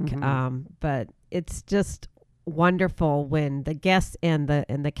magic. But it's just wonderful when the guests and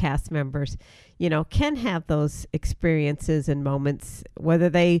the cast members, you know, can have those experiences and moments, whether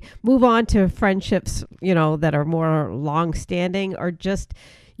they move on to friendships, you know, that are more long-standing, or just,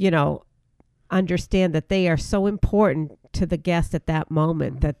 you know, understand that they are so important to the guest at that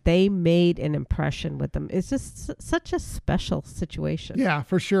moment that they made an impression with them. It's just such a special situation. Yeah,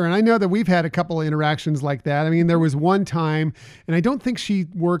 for sure. And I know that we've had a couple of interactions like that. I mean, there was one time, and I don't think she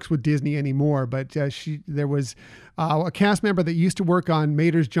works with Disney anymore, but there was a cast member that used to work on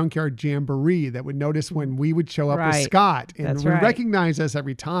Mater's Junkyard Jamboree that would notice when we would show up with Scott, and would recognize us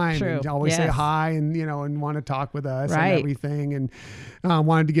every time and always say hi, and, you know, and want to talk with us and everything, and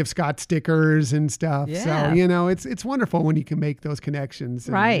wanted to give Scott stickers and stuff. So, you know, it's wonderful when you can make those connections.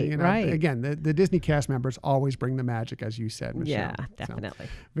 And, you know, again, the Disney cast members always bring the magic, as you said, Michelle. Yeah, definitely.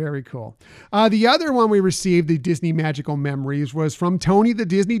 So, very cool. The other one we received, the Disney magical memories, was from Tony, the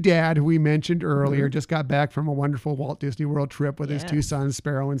Disney dad, who we mentioned earlier, just got back from a wonderful Walt Disney World trip with his two sons,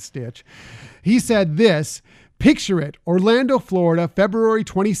 Sparrow and Stitch. He said this: picture it, Orlando, Florida, February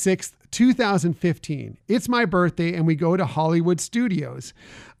 26th, 2015. It's my birthday and we go to Hollywood Studios.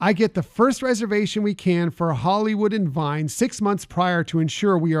 I get the first reservation we can for Hollywood and Vine 6 months prior to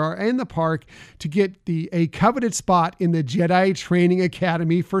ensure we are in the park to get a coveted spot in the Jedi Training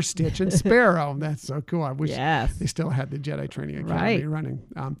Academy for Stitch and Sparrow. That's so cool. I wish they still had the Jedi Training Academy running.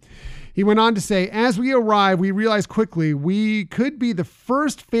 He went on to say, as we arrived, we realized quickly we could be the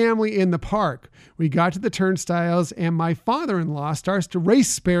first family in the park. We got to the turnstiles and my father-in-law starts to race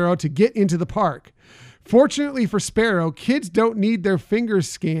Sparrow to get into the park. Fortunately for Sparrow, kids don't need their fingers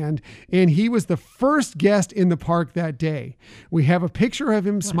scanned, and he was the first guest in the park that day. We have a picture of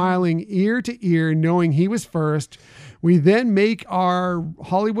him smiling ear to ear, knowing he was first. We then make it to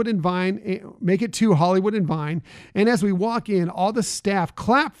Hollywood and Vine, and as we walk in, all the staff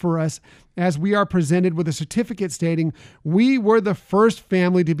clap for us as we are presented with a certificate stating we were the first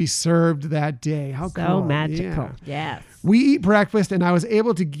family to be served that day. How cool. So magical. Yes. We eat breakfast and I was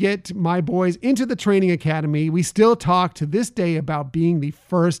able to get my boys into the training academy. We still talk to this day about being the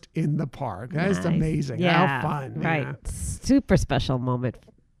first in the park. That is amazing. Yeah. How fun. Right. Yeah. Super special moment.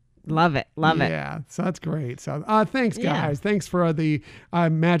 Love it. Love it. Yeah. So that's great. So thanks, guys. Yeah. Thanks for the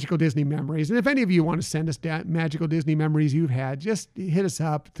magical Disney memories. And if any of you want to send us magical Disney memories you've had, just hit us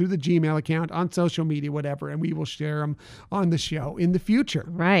up through the Gmail account, on social media, whatever, and we will share them on the show in the future.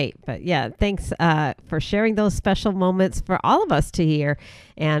 Right. But yeah, thanks for sharing those special moments for all of us to hear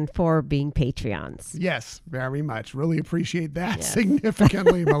and for being Patreons. Yes, very much. Really appreciate that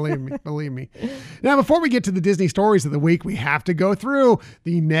significantly. Believe me. Now, before we get to the Disney stories of the week, we have to go through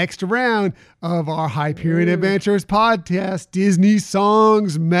the next round of our Hyperion Adventures podcast, Disney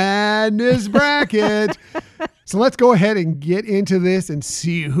Songs Madness Bracket. So let's go ahead and get into this and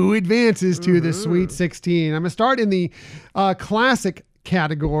see who advances to the Sweet 16. I'm going to start in the classic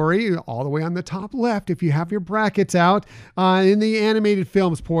category, all the way on the top left, if you have your brackets out, in the animated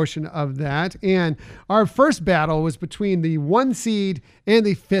films portion of that. And our first battle was between the 1 seed and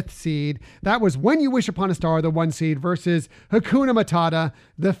the 5th seed. That was When You Wish Upon a Star, the 1 seed, versus Hakuna Matata,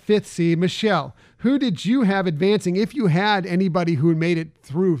 the 5th seed. Michelle, who did you have advancing, if you had anybody who made it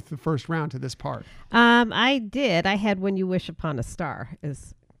through the first round to this part? I did. I had When You Wish Upon a Star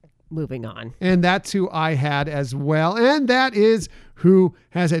is moving on. And that's who I had as well. And that is who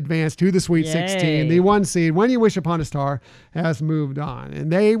has advanced to the Sweet 16. The 1 seed, When You Wish Upon a Star, has moved on.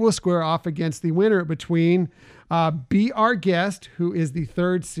 And they will square off against the winner between Be Our Guest, who is the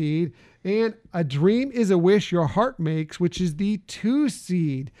 3rd seed, and A Dream Is a Wish Your Heart Makes, which is the 2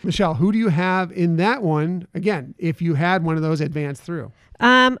 seed. Michelle, who do you have in that one? Again, if you had one of those advance through.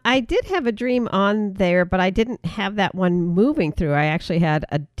 I did have A Dream on there, but I didn't have that one moving through. I actually had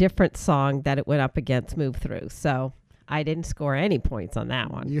a different song that it went up against move through. So I didn't score any points on that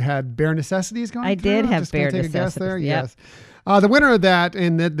one. You had Bare Necessities going I through? did have Just Bare take a guess there? Necessities, Yes. The winner of that,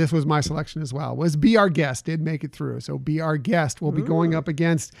 and this was my selection as well, was Be Our Guest. Did make it through. So Be Our Guest will be going up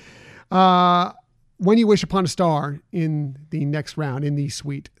against When You Wish Upon a Star in the next round in the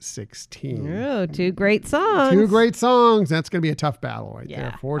Sweet 16. Oh, 2 great songs. 2 great songs. That's going to be a tough battle right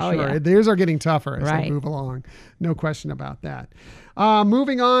there for sure. Yeah. Theirs are getting tougher as Right. they move along. No question about that.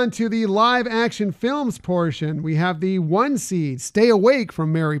 Moving on to the live action films portion, we have the 1 seed, Stay Awake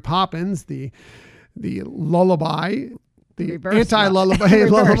from Mary Poppins, the lullaby. The anti-lullaby,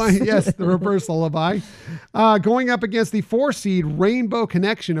 lullaby, yes, the reverse lullaby. Going up against the 4 seed, Rainbow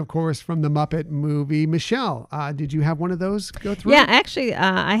Connection, of course, from the Muppet movie. Michelle, did you have one of those go through? Yeah, actually,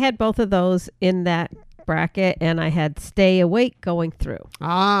 I had both of those in that bracket, and I had Stay Awake going through.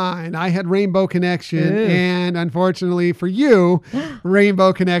 And I had Rainbow Connection. Ooh. And unfortunately for you,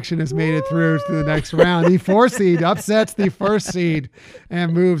 Rainbow Connection has made it through to the next round. The 4 seed upsets the 1st seed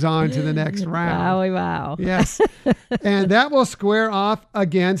and moves on to the next round. Wow. Yes. And that will square off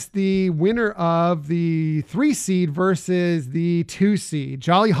against the winner of the 3 seed versus the 2 seed.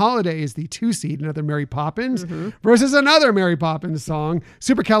 Jolly Holiday is the 2 seed, another Mary Poppins, versus another Mary Poppins song,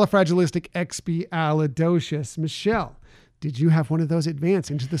 Supercalifragilisticexpialidocious. Michelle, did you have one of those advance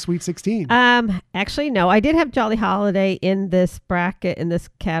into the Sweet 16? Actually, no. I did have Jolly Holiday in this bracket, in this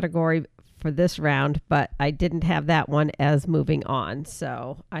category for this round, but I didn't have that one as moving on.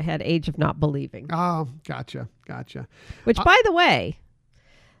 So I had Age of Not Believing. Oh, gotcha. Which, by the way,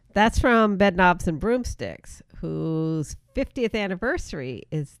 that's from Bedknobs and Broomsticks, whose 50th anniversary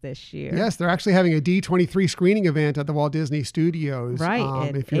is this year. Yes, they're actually having a D23 screening event at the Walt Disney Studios.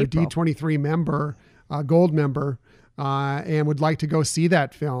 Right, if you're April. a D23 member, gold member, and would like to go see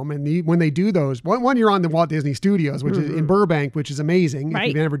that film. And when they do those, one you're on the Walt Disney Studios, which is in Burbank, which is amazing. Right. If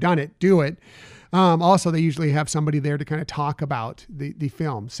you've never done it, do it. Also, they usually have somebody there to kind of talk about the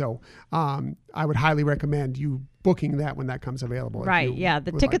film. So I would highly recommend you booking that when that comes available. Right, yeah.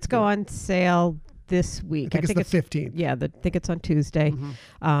 The tickets go on sale this week. I think it's the 15th. Yeah, the tickets on Tuesday,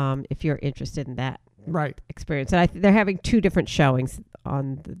 if you're interested in that Right. experience. And they're having 2 different showings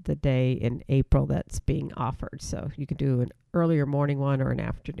on the day in April that's being offered. So you can do an earlier morning one or an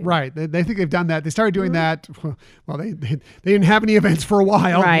afternoon. Right. They think they've done that. They started doing that. Well, they didn't have any events for a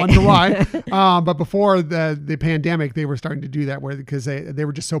while. Right. Wonder why. But before the pandemic, they were starting to do that because they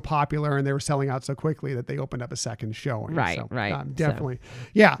were just so popular and they were selling out so quickly that they opened up a second showing. Right, So, right. definitely.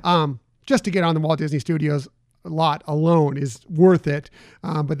 Yeah. Just to get on the Walt Disney Studios lot alone is worth it.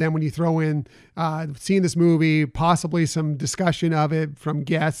 But then when you throw in seeing this movie, possibly some discussion of it from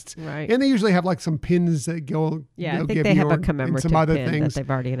guests, Right. and they usually have like some pins that go. Yeah, I they'll think give they you have a and commemorative some other pin things. that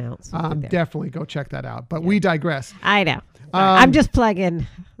they've already announced. there. Definitely go check that out. But we digress. I know. I'm just plugging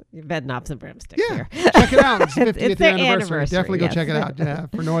Bedknobs and Broomsticks Yeah, here. check it out. It's 50th It's their anniversary. anniversary, Definitely go yes. check it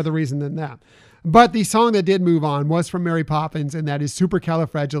out for no other reason than that. But the song that did move on was from Mary Poppins, and that is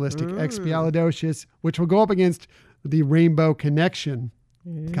Supercalifragilisticexpialidocious, which will go up against the Rainbow Connection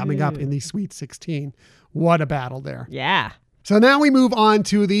coming up in the Sweet 16. What a battle there. Yeah. So now we move on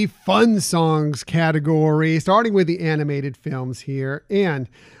to the fun songs category, starting with the animated films here. And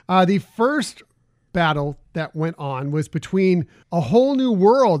the first battle that went on was between A Whole New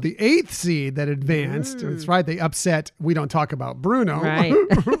World, the 8th seed that advanced. That's right. They upset We Don't Talk About Bruno. Right.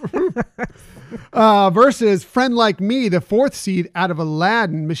 Versus Friend Like Me, the 4th seed out of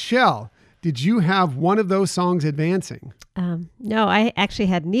Aladdin. Michelle, did you have one of those songs advancing? No, I actually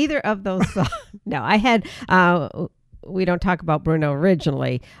had neither of those songs. No, I had We Don't Talk About Bruno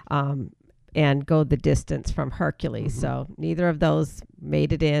originally, and Go the Distance from Hercules. So neither of those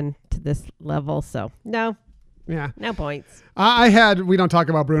made it in to this level. So no, Yeah. No points. We don't talk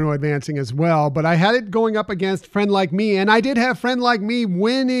about Bruno advancing as well, but I had it going up against Friend Like Me, and I did have Friend Like Me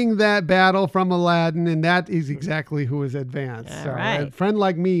winning that battle from Aladdin, and that is exactly who is advanced. All right. Friend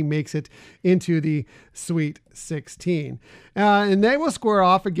Like Me makes it into the Sweet 16. And they will square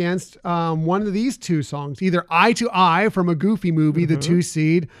off against one of these two songs, either Eye to Eye from a Goofy movie, the 2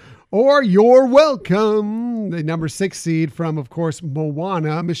 seed, or You're Welcome, the number 6 seed from, of course,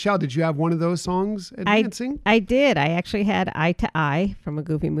 Moana. Michelle, did you have one of those songs advancing? I did. I actually had Eye to Eye from a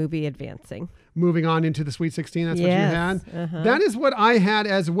Goofy movie advancing. Moving on into the Sweet 16, that's Yes. what you had? That is what I had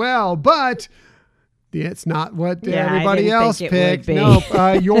as well, but it's not what Yeah, I everybody didn't else think it would picked. be.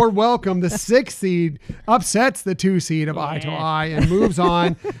 No, You're Welcome, the 6 seed, upsets the 2 seed of Eye to Eye and moves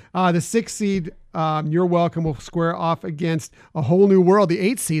on. The 6 seed, You're Welcome, will square off against A Whole New World, the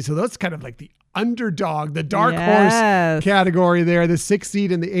 8 seed. So that's kind of like the underdog, the dark horse category there. The 6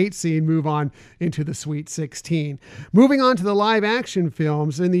 seed and the 8 seed move on into the Sweet 16. Moving on to the live action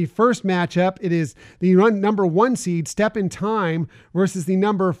films. In the first matchup, it is the number 1 seed, Step in Time, versus the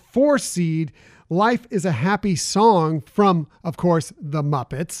number 4 seed, Life is a Happy Song from, of course, The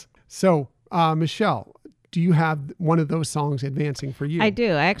Muppets. So, Michelle, do you have one of those songs advancing for you? I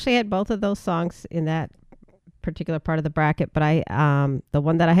do. I actually had both of those songs in that particular part of the bracket, but the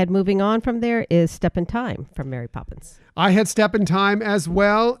one that I had moving on from there is Step in Time from Mary Poppins. I had Step in Time as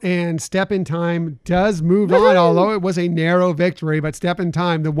well, and Step in Time does move on, although it was a narrow victory, but Step in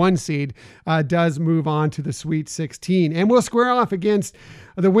Time, the 1 seed, does move on to the Sweet 16. And we'll square off against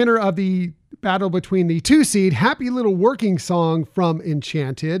the winner of the battle between the 2 seed, Happy Little Working Song from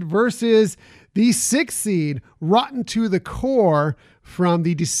Enchanted, versus the 6 seed, Rotten to the Core from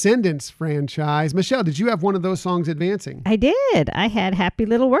the Descendants franchise. Michelle, did you have one of those songs advancing? I did. I had Happy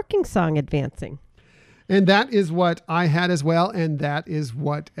Little Working Song advancing. And that is what I had as well, and that is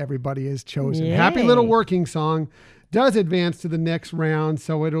what everybody has chosen. Yay. Happy Little Working Song does advance to the next round,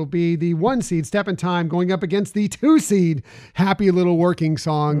 so it'll be the 1 seed, Step in Time, going up against the 2 seed, Happy Little Working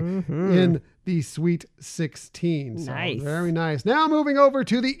Song in the Sweet 16. So Nice. very nice. Now moving over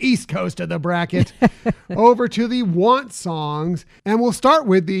to the East Coast of the bracket, over to the Want songs, and we'll start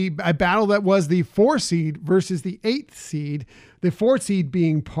with a battle that was the 4 seed versus the 8th seed. The 4 seed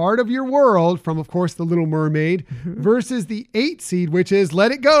being Part of Your World from, of course, The Little Mermaid versus the 8 seed, which is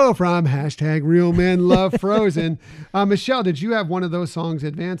Let It Go from #RealMenLoveFrozen. Michelle, did you have one of those songs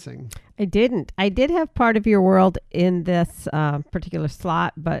advancing? I didn't. I did have Part of Your World in this particular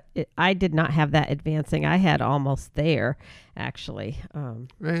slot, but I did not have that advancing. I had Almost There, actually. I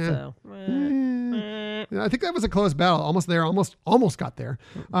think that was a close battle. Almost there, almost got there.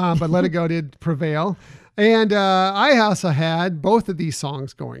 But Let It Go did prevail. And I also had both of these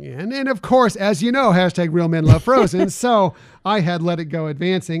songs going in. And of course, as you know, #RealMenLoveFrozen. So I had Let It Go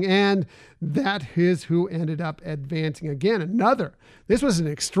advancing. And that is who ended up advancing again. This was an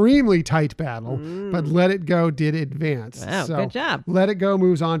extremely tight battle, but Let It Go did advance. Wow, so good job. Let It Go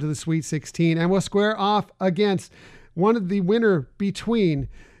moves on to the Sweet 16. And we'll square off against one of the winner between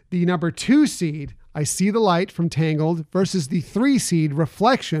the number 2 seed, I See the Light from Tangled, versus the 3 seed,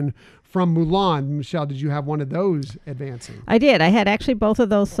 Reflection from Mulan. Michelle, did you have one of those advancing? I did. I had actually both of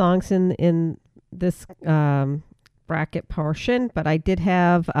those songs in this bracket portion, but I did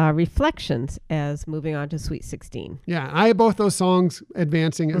have Reflections as moving on to Sweet 16. Yeah, I had both those songs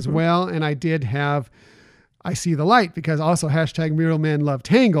advancing as well, and I did have I See the Light because also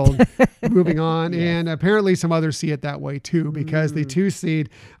 #MerealMenLoveTangled moving on, and apparently some others see it that way too because the 2 seed,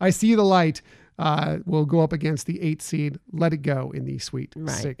 I See the Light, will go up against the 8 seed, Let It Go in the Sweet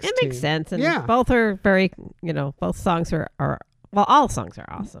 16. It makes sense. And yeah. both are very, both songs are well, all songs are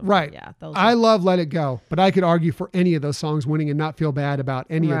awesome. Right. Yeah. I love Let It Go, but I could argue for any of those songs winning and not feel bad about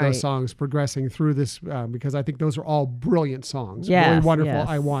any of those songs progressing through this because I think those are all brilliant songs. Really wonderful. Yes.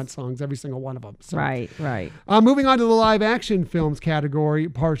 I Want songs, every single one of them. So. Right. Moving on to the live action films category,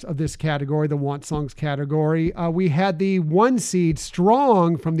 parts of this category, the Want songs category. We had the 1 seed,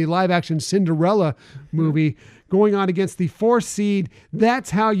 Strong, from the live action Cinderella movie, going on against the 4 seed,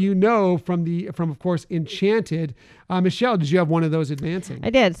 That's How You Know, from of course Enchanted. Michelle, did you have one of those advancing? I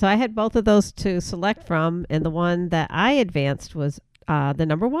did. So I had both of those to select from, and the one that I advanced was the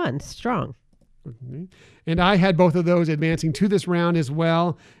number 1, Strong. Mm-hmm. And I had both of those advancing to this round as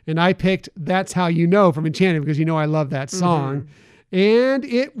well. And I picked That's How You Know from Enchanted because I love that song. And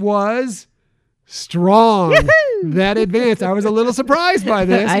it was Strong that advanced. I was a little surprised by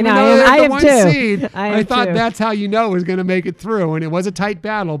this. I Even know. though they had I the am 1 too. seed, I thought too. That's How You Know was going to make it through. And it was a tight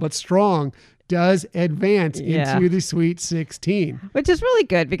battle, but Strong does advance into the Sweet 16. Which is really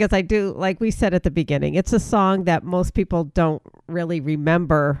good because I do, like we said at the beginning, it's a song that most people don't really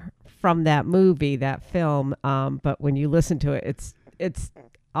remember from that movie, that film. But when you listen to it, it's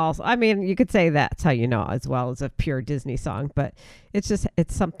also, I mean, you could say that's how you know as well as a pure Disney song, but it's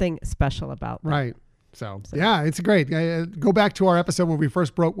something special about that. Right. So yeah, it's great. Go back to our episode when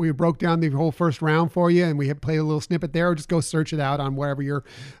we broke down the whole first round for you, and we have played a little snippet there. Or just go search it out on wherever you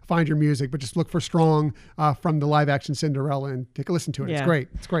find your music. But just look for "Strong" from the live action Cinderella and take a listen to it. Yeah. It's great.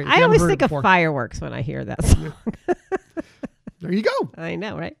 It's great. I always think of fireworks when I hear that song. There you go. I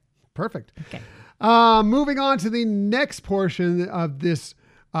know, right? Perfect. Okay. Moving on to the next portion of this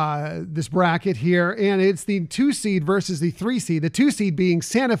bracket here, and it's the 2 seed versus the 3 seed. The 2 seed being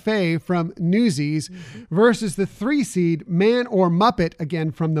Santa Fe from Newsies versus the 3 seed Man or Muppet,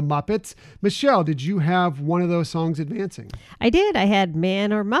 again from the Muppets. Michelle, did you have one of those songs advancing? I did. I had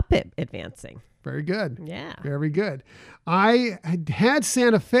Man or Muppet advancing. Very good. Yeah. Very good. I had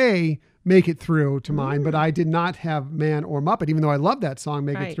Santa Fe make it through to mine, but I did not have Man or Muppet, even though I love that song,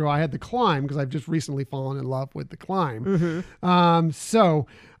 make it through. I had The Climb because I've just recently fallen in love with The Climb. So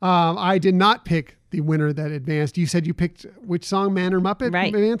I did not pick the winner that advanced. You said you picked which song, Man or Muppet,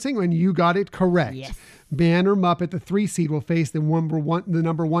 advancing, and you got it correct. Yes. Man or Muppet, the 3 seed, will face the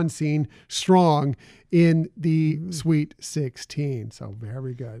number one seed, Strong, in the Sweet 16. So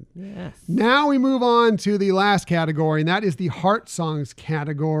very good. Yes. Now we move on to the last category, and that is the Heart Songs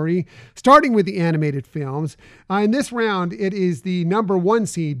category, starting with the animated films. In this round, it is the number 1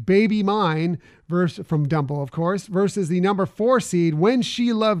 seed, Baby Mine, from Dumbo, of course, versus the number 4 seed, When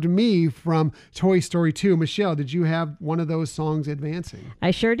She Loved Me, from Toy Story 2. Michelle, did you have one of those songs advancing?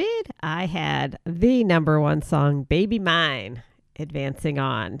 I sure did. I had the number 1 song, Baby Mine, advancing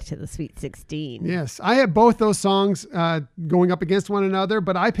on to the Sweet 16. Yes, I have both those songs going up against one another,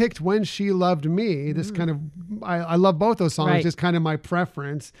 but I picked When She Loved Me. This kind of, I love both those songs, just kind of my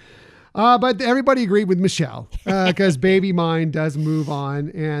preference. But everybody agreed with Michelle because Baby Mine does move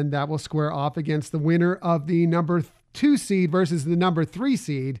on, and that will square off against the winner of the number 2 seed versus the number 3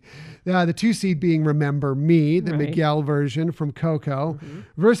 seed. The 2 seed being Remember Me, the Miguel version from Coco,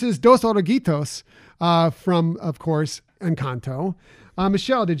 versus Dos Oruguitos from, of course, Encanto.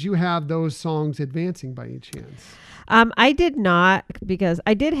 Michelle, did you have those songs advancing by any chance? I did not, because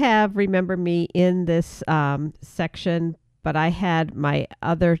I did have Remember Me in this section, but I had my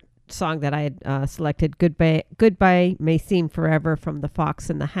other song that I had selected, Goodbye May Seem Forever, from The Fox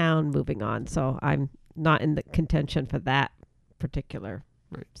and the Hound, moving on. So I'm not in the contention for that particular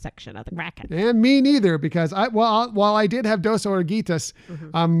section of the bracket. And me neither, because while I did have Dos Oruguitas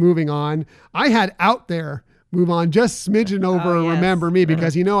moving on, I had Out There move on just smidgen over Remember Me,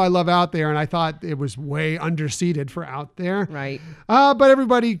 because I love Out There, and I thought it was way underseated for Out There. Right. But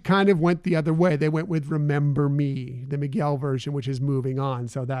everybody kind of went the other way. They went with Remember Me, the Miguel version, which is moving on.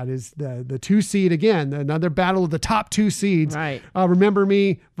 So that is the 2 seed again, another battle of the top 2 seeds. Right. Remember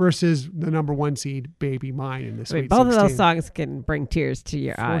Me versus the number 1 seed, Baby Mine, in the Sweet 16. Both of those songs can bring tears to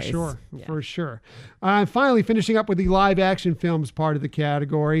your eyes. For sure. Finally, finishing up with the live action films part of the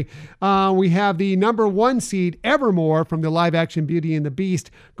category, we have the number 1 seed, Evermore, from the live action Beauty and the Beast,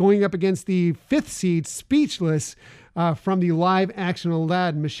 going up against the 5th seed, Speechless, from the live action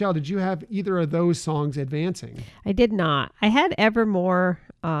Aladdin. Michelle, did you have either of those songs advancing? I did not. I had Evermore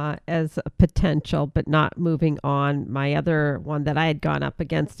as a potential, but not moving on. My other one that I had gone up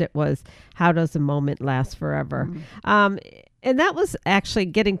against it was How Does a Moment Last Forever? And that was actually,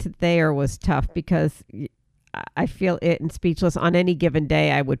 getting to there was tough, because I feel it and Speechless, on any given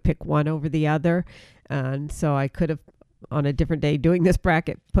day, I would pick one over the other. And so I could have, on a different day doing this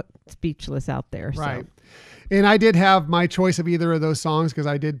bracket, put Speechless out there. Right. So. And I did have my choice of either of those songs, because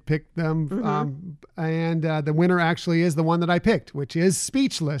I did pick them. And the winner actually is the one that I picked, which is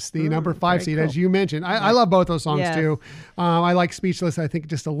Speechless, the number 5 seed, as you mentioned. I love both those songs too. I like Speechless, I think,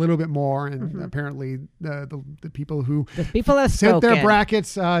 just a little bit more. And apparently the people who sent their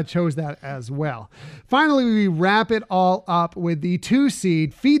brackets chose that as well. Finally, we wrap it all up with the 2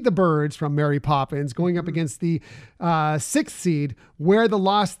 seed, Feed the Birds, from Mary Poppins, going up against the 6th seed, Where the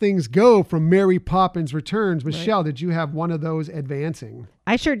Lost Things Go, from Mary Poppins Returns. Michelle, did you have one of those advancing?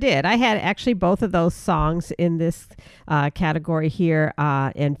 I sure did. I had actually both of those songs in this category here,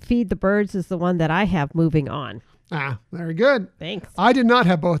 and Feed the Birds is the one that I have moving on. Very good. Thanks. I did not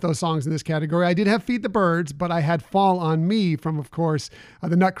have both those songs in this category. I did have Feed the Birds, but I had Fall on Me from, of course,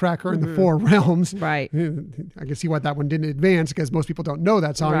 the Nutcracker and the Four Realms. Right. I can see why that one didn't advance, because most people don't know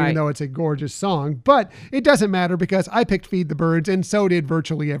that song, even though it's a gorgeous song. But it doesn't matter, because I picked Feed the Birds, and so did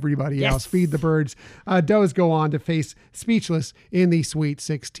virtually everybody else. Feed the Birds does go on to face Speechless in the Sweet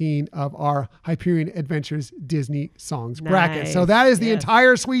 16 of our Hyperion Adventures Disney Songs bracket. So that is the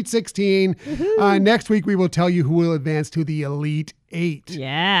entire Sweet 16. Next week, we will tell you who will advance to the Elite Eight.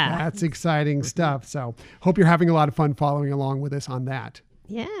 Yeah. That's exciting stuff. So hope you're having a lot of fun following along with us on that.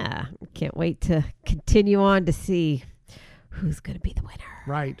 Yeah. Can't wait to continue on to see who's going to be the winner.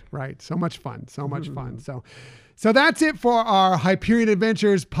 Right. So much fun. So that's it for our Hyperion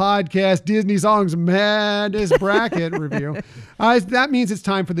Adventures podcast Disney Songs Madness Bracket review. That means it's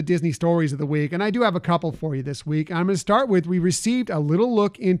time for the Disney Stories of the Week. And I do have a couple for you this week. I'm going to start with, we received a little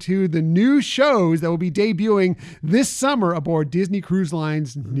look into the new shows that will be debuting this summer aboard Disney Cruise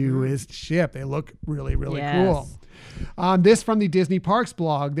Line's newest ship. They look really, really cool. This from the Disney Parks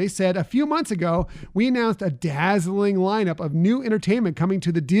blog. They said, a few months ago, we announced a dazzling lineup of new entertainment coming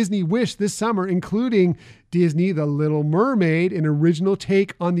to the Disney Wish this summer, including Disney The Little Mermaid, an original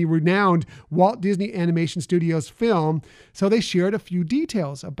take on the renowned Walt Disney Animation Studios film. So they shared a few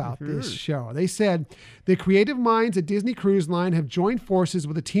details about this show. They said, the creative minds at Disney Cruise Line have joined forces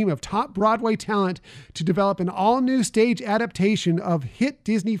with a team of top Broadway talent to develop an all-new stage adaptation of the hit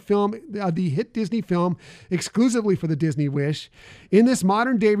Disney film exclusively for the Disney Wish. In this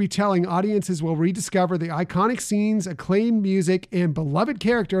modern-day retelling, audiences will rediscover the iconic scenes, acclaimed music, and beloved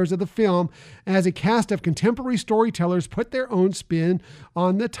characters of the film as a cast of contemporary storytellers put their own spin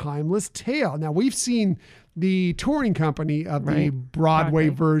on the timeless tale. Now, we've seen the touring company of the Broadway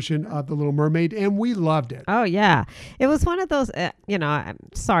version of The Little Mermaid, and we loved it. Oh, yeah. It was one of those, I'm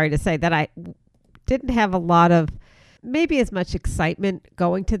sorry to say that I didn't have a lot of, maybe as much excitement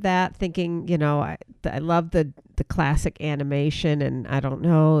going to that, thinking, I love the classic animation, and I don't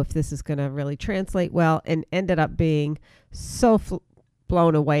know if this is going to really translate well, and ended up being so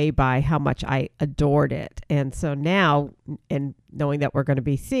blown away by how much I adored it. And so now, and knowing that we're going to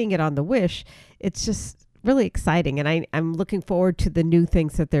be seeing it on the Wish, it's just really exciting. And I'm looking forward to the new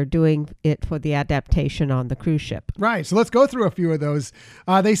things that they're doing it for the adaptation on the cruise ship. Right. So let's go through a few of those.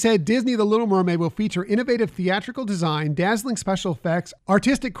 They said Disney The Little Mermaid will feature innovative theatrical design, dazzling special effects,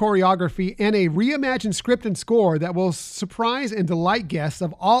 artistic choreography, and a reimagined script and score that will surprise and delight guests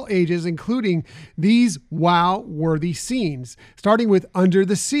of all ages, including these wow-worthy scenes, starting with Under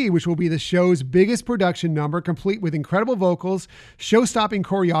the Sea, which will be the show's biggest production number, complete with incredible vocals, show-stopping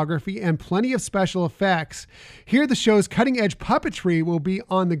choreography, and plenty of special effects. Here, the show's cutting-edge puppetry will be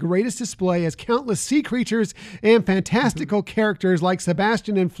on the greatest display as countless sea creatures and fantastical characters like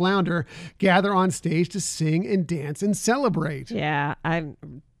Sebastian and Flounder gather on stage to sing and dance and celebrate. Yeah, I'm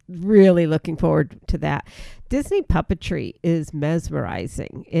really looking forward to that. Disney puppetry is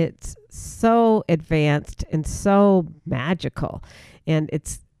mesmerizing. It's so advanced and so magical. And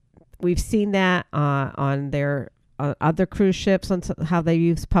we've seen that on their other cruise ships, on how they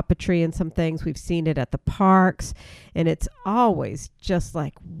use puppetry and some things. We've seen it at the parks, and it's always just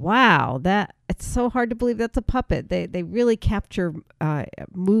like, wow, it's so hard to believe that's a puppet. They really capture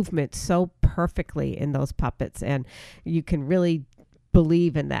movement so perfectly in those puppets, and you can really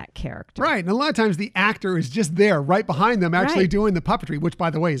believe in that character. Right. And a lot of times the actor is just there right behind them actually doing the puppetry, which, by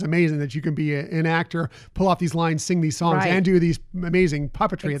the way, is amazing that you can be an actor, pull off these lines, sing these songs, and do these amazing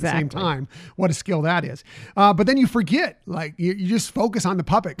puppetry at the same time. What a skill that is. But then you forget, like you just focus on the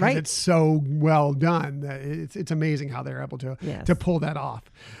puppet because it's so well done. It's amazing how they're able to pull that off.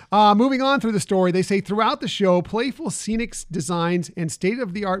 Moving on through the story, they say throughout the show, playful scenic designs and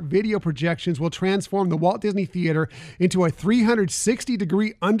state-of-the-art video projections will transform the Walt Disney Theater into a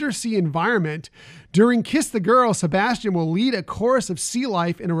 360-degree undersea environment. During Kiss the Girl, Sebastian will lead a chorus of sea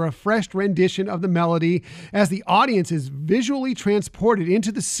life in a refreshed rendition of the melody as the audience is visually transported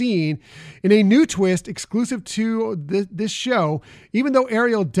into the scene. In a new twist exclusive to this show, even though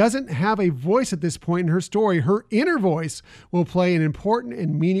Ariel doesn't have a voice at this point in her story, her inner voice will play an important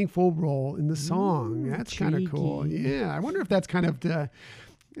and meaningful role in the song. That's kind of cool. Yeah, I wonder if that's kind of the...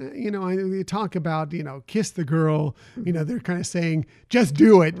 you talk about, kiss the girl, they're kind of saying, just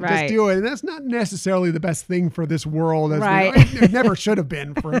do it, just do it. And that's not necessarily the best thing for this world. It never should have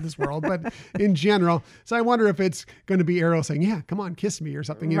been for this world, but in general. So I wonder if it's going to be Ariel saying, yeah, come on, kiss me or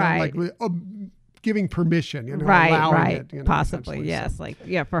something, like giving permission, allowing it. Possibly, yes.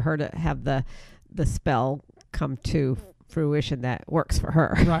 So. For her to have the spell come to fruition that works for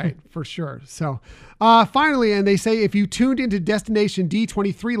her. Right, for sure. So finally, and they say if you tuned into Destination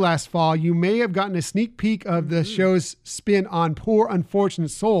D23 last fall, you may have gotten a sneak peek of the show's spin on Poor Unfortunate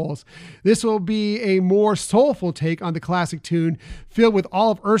Souls. This will be a more soulful take on the classic tune, filled with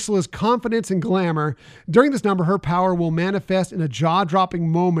all of Ursula's confidence and glamour. During this number, her power will manifest in a jaw-dropping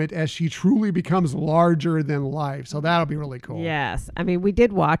moment as she truly becomes larger than life. So that'll be really cool. Yes. I mean, we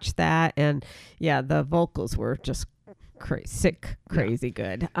did watch that, and the vocals were just crazy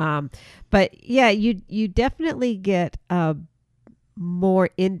good. But you definitely get a more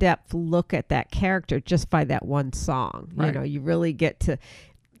in-depth look at that character just by that one song. Right. You know, you really get to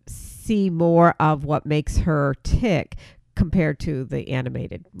see more of what makes her tick compared to the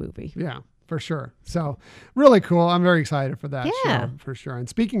animated movie. Yeah, for sure. So really cool. I'm very excited for that Yeah. show for sure. And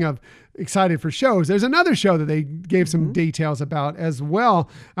speaking of excited for shows, there's another show that they gave some details about as well.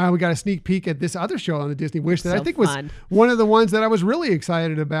 We got a sneak peek at this other show on the Disney Wish that I So think fun. was one of the ones that I was really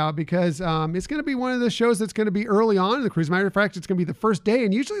excited about because it's going to be one of the shows that's going to be early on in the cruise. Matter of fact, it's going to be the first day.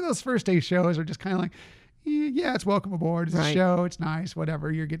 And usually those first day shows are just kind of like, yeah, it's welcome aboard. It's a Right. show. It's nice.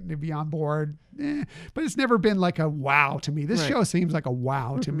 Whatever. You're getting to be on board. But it's never been like a wow to me. This Right. show seems like a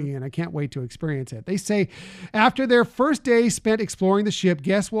wow to me, and I can't wait to experience it. They say after their first day spent exploring the ship,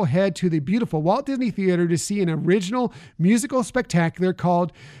 guests will head to the beautiful Walt Disney Theater to see an original musical spectacular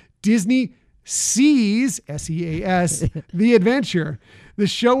called Disney Seas, S-E-A-S, The Adventure. The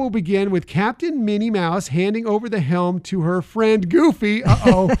show will begin with Captain Minnie Mouse handing over the helm to her friend Goofy,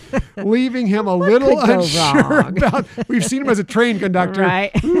 leaving him a little could go unsure wrong? about. We've seen him as a train conductor.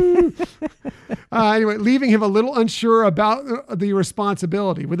 Right. Anyway, leaving him a little unsure about the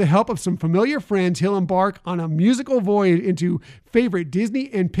responsibility. With the help of some familiar friends, he'll embark on a musical voyage into favorite Disney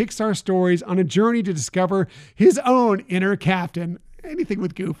and Pixar stories on a journey to discover his own inner captain. Anything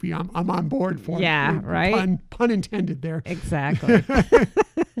with Goofy, I'm on board for. Yeah, right? Pun intended there. Exactly.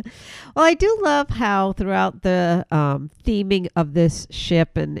 Well, I do love how throughout the theming of this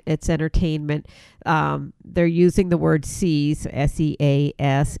ship and its entertainment, they're using the word seas,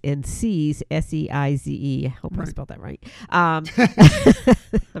 S-E-A-S, and seas, S-E-I-Z-E. I hope I Right. spelled that right. I'm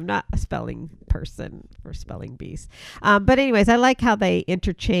not a spelling person or spelling beast. But anyways, I like how they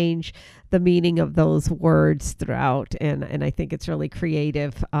interchange the meaning of those words throughout, and I think it's really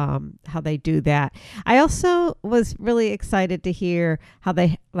creative how they do that. I also was really excited to hear how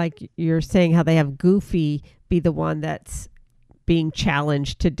they, like you're saying, how they have Goofy be the one that's being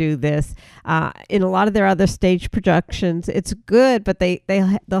challenged to do this. In a lot of their other stage productions, it's good, but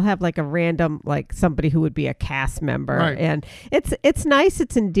they'll have like a random, like somebody who would be a cast member, Right. and it's nice,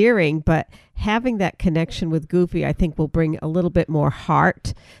 it's endearing, but having that connection with Goofy, I think, will bring a little bit more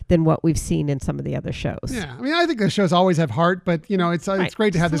heart than what we've seen in some of the other shows. Yeah, I mean, I think the shows always have heart, but you know, it's Right.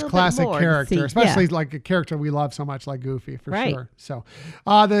 great to have Just this a little bit classic more to character, see. especially Yeah. like a character we love so much, like Goofy, for Right. sure. So,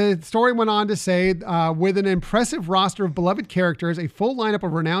 the story went on to say, with an impressive roster of beloved characters, a full lineup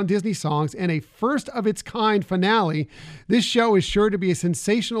of renowned Disney songs, and a first of its kind finale, this show is sure to be a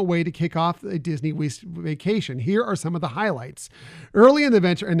sensational way to kick off a Disney vacation. Here are some of the highlights. Early in the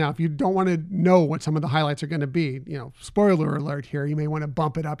adventure, and now if you don't want to know what some of the highlights are going to be, you know, spoiler alert here, you may want to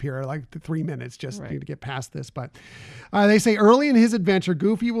bump it up here like to 3 minutes just Right. to get past this. But they say early in his adventure,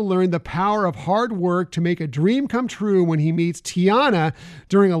 Goofy will learn the power of hard work to make a dream come true when he meets Tiana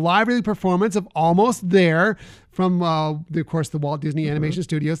during a lively performance of Almost There from, of course, the Walt Disney Animation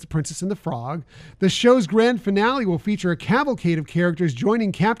Studios, The Princess and the Frog. The show's grand finale will feature a cavalcade of characters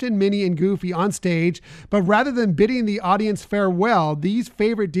joining Captain Minnie and Goofy on stage, but rather than bidding the audience farewell, these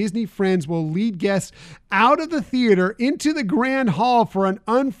favorite Disney friends will lead guests out of the theater into the grand hall for an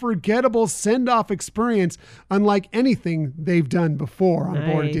unforgettable send-off experience unlike anything they've done before on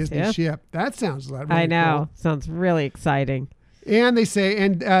board a Nice, Disney yeah. ship. That sounds really I know. cool. Sounds really exciting. And they say,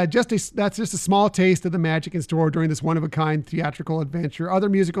 that's just a small taste of the magic in store during this one-of-a-kind theatrical adventure. Other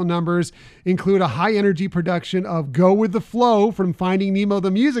musical numbers include a high-energy production of Go With the Flow from Finding Nemo the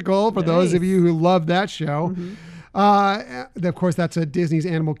Musical, for those of Nice. you who love that show. Of course, that's a Disney's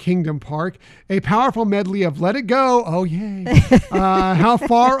Animal Kingdom park. A powerful medley of Let It Go, oh yay, How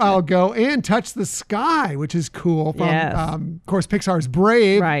Far I'll Go, and Touch the Sky, which is cool. From, Yes. of course, Pixar's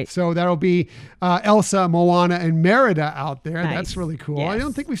Brave. Right. So that'll be Elsa, Moana, and Merida out there. Nice. That's really cool. I Yes.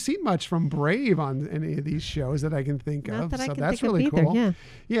 don't think we've seen much from Brave on any of these shows that I can think Not of. that I So can that's think of really either, cool. yeah.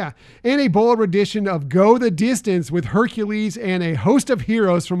 Yeah. And a bold rendition of Go the Distance with Hercules and a host of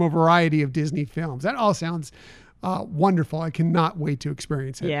heroes from a variety of Disney films. That all sounds wonderful. I cannot wait to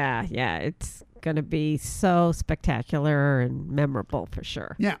experience it. Yeah, it's going to be so spectacular and memorable for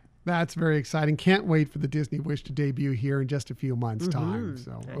sure. Yeah. That's very exciting. Can't wait for the Disney Wish to debut here in just a few months' time.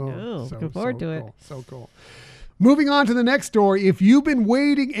 So, I know. Looking forward to it. cool. So cool. Moving on to the next story. If you've been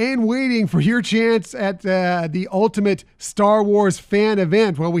waiting and waiting for your chance at the ultimate Star Wars fan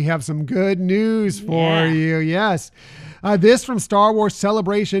event, well, we have some good news for you. Yes. This from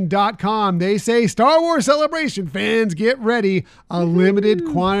StarWarsCelebration.com. They say, Star Wars Celebration fans, get ready. A limited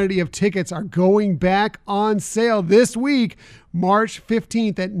quantity of tickets are going back on sale this week, March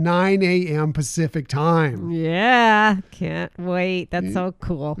 15th at 9 a.m. Pacific time. Yeah, can't wait. That's so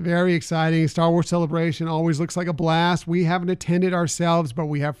cool. Very exciting. Star Wars Celebration always looks like a blast. We haven't attended ourselves, but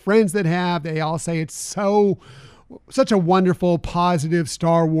we have friends that have. They all say it's so such a wonderful, positive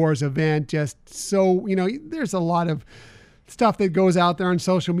Star Wars event. Just so, there's a lot of stuff that goes out there on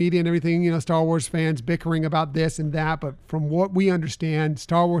social media and everything, Star Wars fans bickering about this and that. But from what we understand,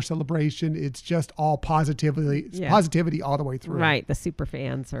 Star Wars Celebration, it's just all positivity all the way through. Right. The super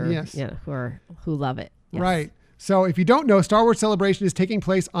fans who love it. Yes. Right. So if you don't know, Star Wars Celebration is taking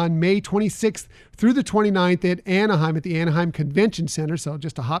place on May 26th through the 29th at Anaheim at the Anaheim Convention Center. So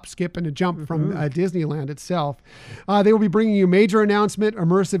just a hop, skip, and a jump from Disneyland itself. They will be bringing you major announcement,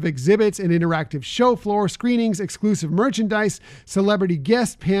 immersive exhibits, and interactive show floor screenings, exclusive merchandise, celebrity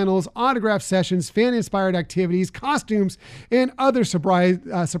guest panels, autograph sessions, fan-inspired activities, costumes, and other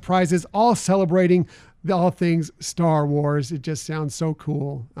surprises, all celebrating all things Star Wars. It just sounds so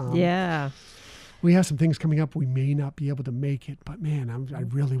cool. Yeah. We have some things coming up. We may not be able to make it, but man, I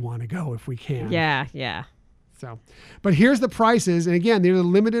really want to go if we can. Yeah. So, but here's the prices. And again, there's a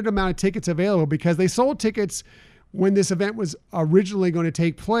limited amount of tickets available because they sold tickets when this event was originally going to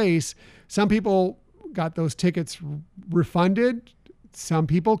take place. Some people got those tickets refunded. Some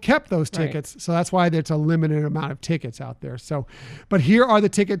people kept those tickets. Right. So that's why there's a limited amount of tickets out there. So, but here are the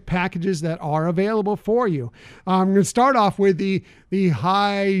ticket packages that are available for you. I'm going to start off with the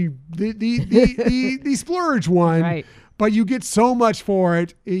splurge one. Right. But you get so much for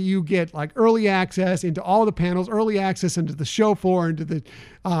it. You get like early access into all the panels, early access into the show floor, into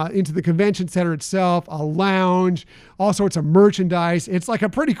the convention center itself, a lounge, all sorts of merchandise. It's like a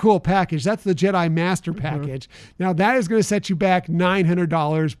pretty cool package. That's the Jedi Master package. Now that is going to set you back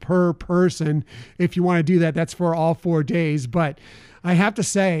 $900 per person if you want to do that. That's for all 4 days. But I have to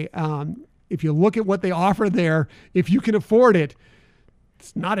say, if you look at what they offer there, if you can afford it,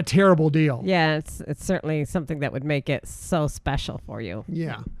 it's not a terrible deal. Yeah, it's certainly something that would make it so special for you.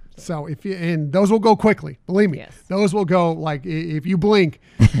 Yeah. So and those will go quickly. Believe me, yes. Those will go like if you blink,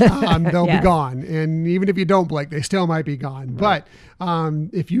 they'll be gone. And even if you don't blink, they still might be gone. Right. But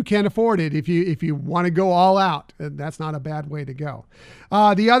if you can't afford it, if you want to go all out, that's not a bad way to go.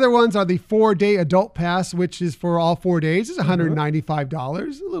 The other ones are the 4-day adult pass, which is for all 4 days. It's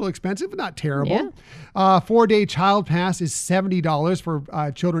 $195. A little expensive, but not terrible. Yeah. 4-day child pass is $70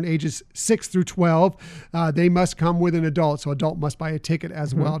 for children ages 6 through 12. They must come with an adult, so adult must buy a ticket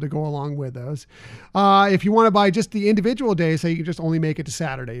as well to go along with those. If you want to buy just the individual days, say you can just only make it to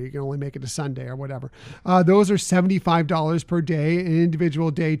Saturday, you can only make it to Sunday or whatever. Those are $75 per day. And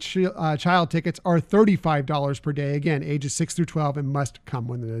individual day child tickets are $35 per day. Again, ages 6 through 12 and must come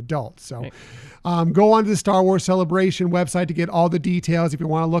with an adult. So go onto the Star Wars Celebration website to get all the details. If you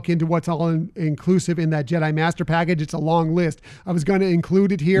want to look into what's all inclusive in that Jedi Master package, it's a long list. I was going to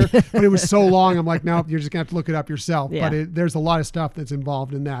include it here, but it was so long. I'm like, no, you're just going to have to look it up yourself. Yeah. But there's a lot of stuff that's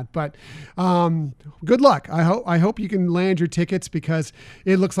involved in that. But good luck. I hope you can land your tickets because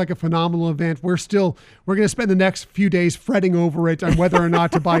it looks like a phenomenal event. We're going to spend the next few days fretting over it on whether or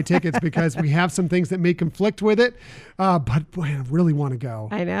not to buy tickets because we have some things that may conflict with it. But boy, I really want to go.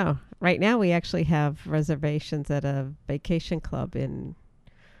 I know. Right now, we actually have reservations at a vacation club in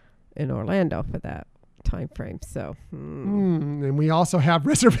Orlando for that time frame. So, and we also have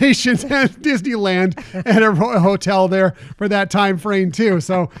reservations at Disneyland at a hotel there for that time frame too.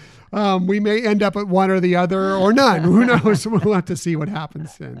 So, we may end up at one or the other or none. Who knows? We'll have to see what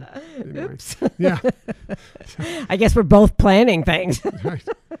happens. And anyway. Oops. Yeah. I guess we're both planning things. Right.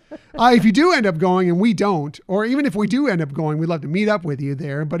 If you do end up going and we don't, or even if we do end up going, we'd love to meet up with you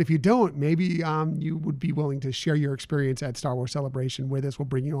there. But if you don't, maybe you would be willing to share your experience at Star Wars Celebration with us. We'll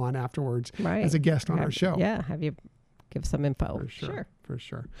bring you on afterwards as a guest on our show. Yeah, have you give some info. For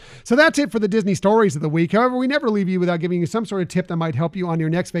sure. So that's it for the Disney stories of the week. However, we never leave you without giving you some sort of tip that might help you on your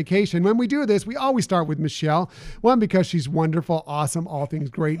next vacation. When we do this, we always start with Michelle. One, because she's wonderful, awesome, all things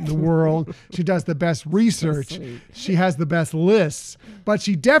great in the world. She does the best research. So she has the best lists, but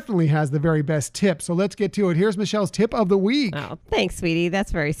she definitely has the very best tips. So let's get to it. Here's Michelle's tip of the week. Oh, thanks, sweetie.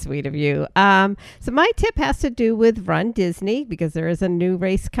 That's very sweet of you. So my tip has to do with Run Disney because there is a new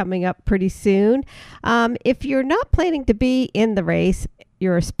race coming up pretty soon. If you're not planning to be in the race,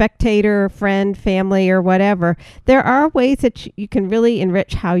 you're a spectator, friend, family, or whatever, there are ways that you can really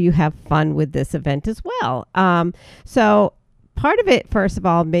enrich how you have fun with this event as well. So part of it, first of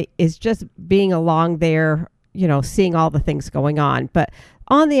all, is just being along there, seeing all the things going on. But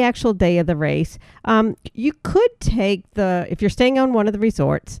on the actual day of the race, you could take if you're staying on one of the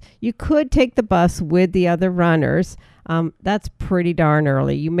resorts, you could take the bus with the other runners. That's pretty darn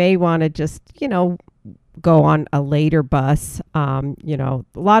early. You may want to just, go on a later bus. A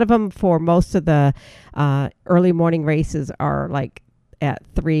lot of them for most of the early morning races are like at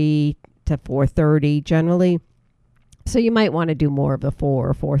 3 to 4:30 generally. So you might want to do more of the 4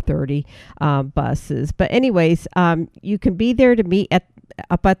 or 4:30 buses. But anyways, you can be there to meet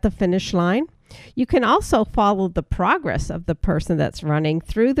up at the finish line. You can also follow the progress of the person that's running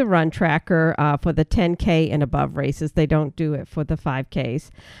through the run tracker for the 10K and above races. They don't do it for the 5Ks.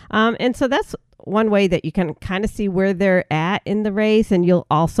 And so that's one way that you can kind of see where they're at in the race. And you'll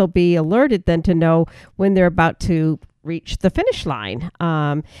also be alerted then to know when they're about to reach the finish line.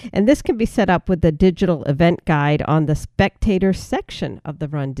 And this can be set up with the digital event guide on the spectator section of the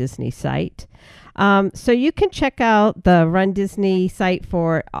Run Disney site. So you can check out the Run Disney site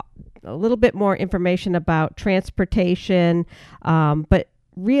for a little bit more information about transportation, but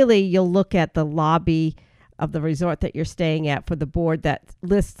really you'll look at the lobby of the resort that you're staying at for the board that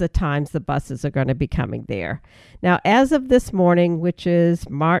lists the times the buses are going to be coming there. Now, as of this morning, which is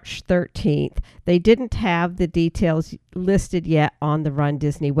March 13th, they didn't have the details listed yet on the Run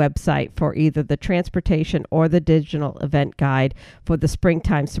Disney website for either the transportation or the digital event guide for the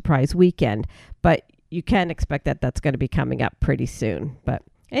Springtime Surprise Weekend, but you can expect that that's going to be coming up pretty soon. But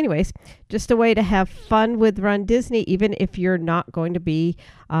anyways, just a way to have fun with Run Disney, even if you're not going to be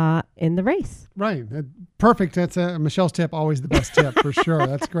in the race. Right. Perfect. That's Michelle's tip. Always the best tip for sure.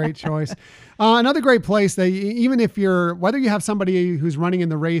 That's a great choice. Another great place that even if whether you have somebody who's running in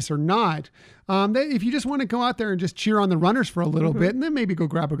the race or not, if you just want to go out there and just cheer on the runners for a little bit and then maybe go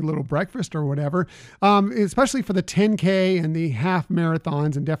grab a little breakfast or whatever, especially for the 10K and the half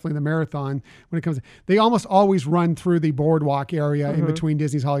marathons and definitely the marathon when it comes, they almost always run through the boardwalk area in between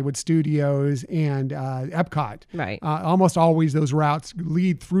Disney's Hollywood Studios and Epcot. Right. Almost always those routes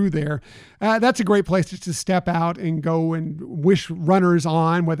lead through there. That's a great place just to step out and go and wish runners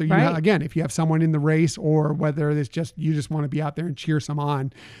on, whether you again, if you have someone in the race or whether it's just you just want to be out there and cheer some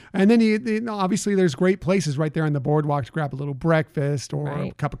on. And then obviously there's great places right there on the boardwalk to grab a little breakfast or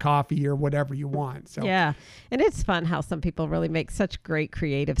a cup of coffee or whatever you want. So yeah, and it's fun how some people really make such great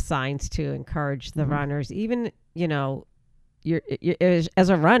creative signs to encourage the runners. Even you're as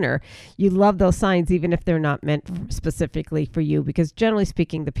a runner, you love those signs even if they're not meant specifically for you, because generally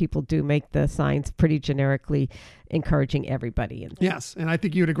speaking, the people do make the signs pretty generically encouraging everybody. Yes, and I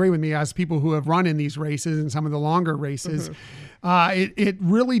think you would agree with me as people who have run in these races and some of the longer races. It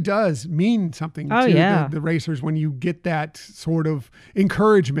really does mean something to the racers when you get that sort of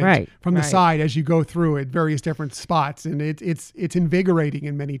encouragement from the side as you go through at various different spots. And it's invigorating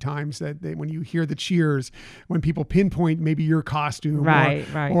in many times that when you hear the cheers, when people pinpoint maybe your costume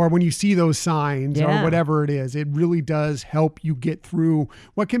or when you see those signs or whatever it is, it really does help you get through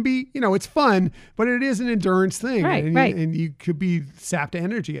what can be, it's fun, but it is an endurance thing. And you could be sapped of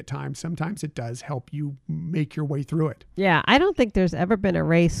energy at times. Sometimes it does help you make your way through it. Yeah, I don't think there's ever been a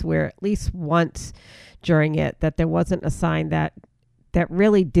race where at least once during it that there wasn't a sign that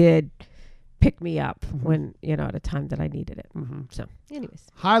really did pick me up when, at a time that I needed it. So anyways.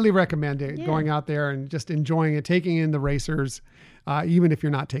 Highly recommend it, going out there and just enjoying it, taking in the racers, even if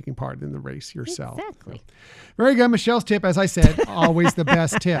you're not taking part in the race yourself. Exactly. So, very good. Michelle's tip, as I said, always the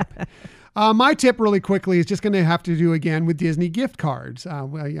best tip. My tip really quickly is just going to have to do again with Disney gift cards. I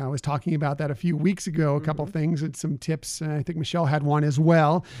was talking about that a few weeks ago, a couple things and some tips. I think Michelle had one as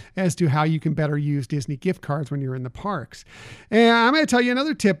well as to how you can better use Disney gift cards when you're in the parks. And I'm going to tell you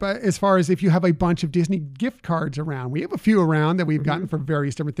another tip as far as if you have a bunch of Disney gift cards around. We have a few around that we've gotten for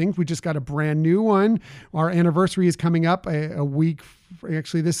various different things. We just got a brand new one. Our anniversary is coming up a week.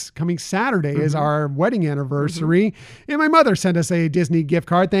 Actually, this coming Saturday is our wedding anniversary. And my mother sent us a Disney gift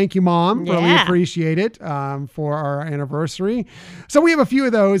card. Thank you, Mom. Really appreciate it for our anniversary. So we have a few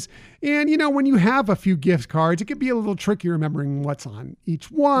of those. And, when you have a few gift cards, it can be a little tricky remembering what's on each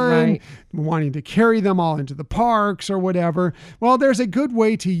one, wanting to carry them all into the parks or whatever. Well, there's a good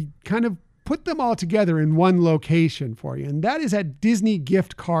way to kind of put them all together in one location for you, and that is at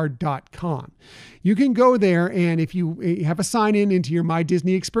DisneyGiftCard.com. You can go there, and if you have a sign in into your My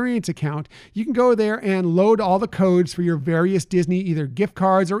Disney Experience account, you can go there and load all the codes for your various Disney either gift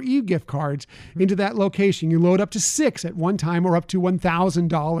cards or e-gift cards into that location. You load up to 6 at one time or up to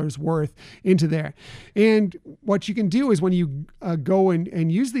 $1,000 worth into there. And what you can do is when you go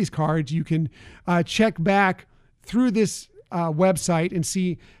and use these cards, you can check back through this website and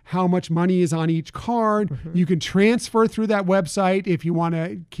see how much money is on each card. You can transfer through that website if you want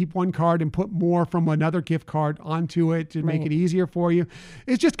to keep one card and put more from another gift card onto it to make it easier for you.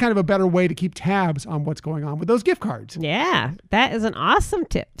 It's just kind of a better way to keep tabs on what's going on with those gift cards. Yeah, that is an awesome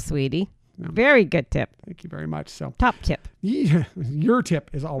tip, sweetie. Very good tip. Thank you very much. So Top tip. your tip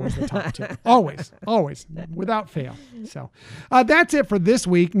is always the top tip. Always, without fail. So that's it for this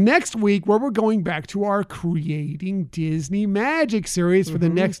week. Next week, where we're going back to our Creating Disney Magic series for the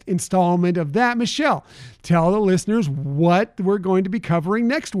next installment of that. Michelle, tell the listeners what we're going to be covering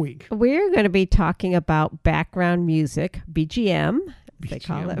next week. We're going to be talking about background music, BGM. They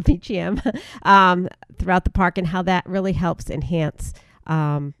call it BGM, throughout the park, and how that really helps enhance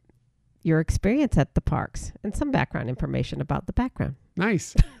your experience at the parks, and some background information about the background.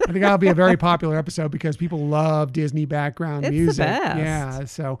 Nice. I think that'll be a very popular episode because people love Disney background music. It's the best. Yeah.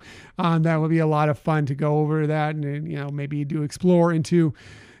 So that will be a lot of fun to go over that, and maybe do explore into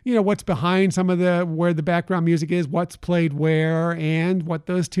what's behind some of where the background music is, what's played where, and what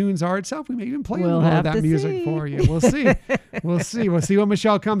those tunes are itself. We may even play more of that music for you. We'll see. We'll see what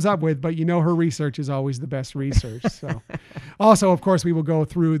Michelle comes up with, but her research is always the best research. So also, of course, we will go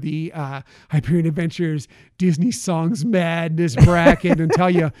through the Hyperion Adventures Disney Songs Madness bracket and tell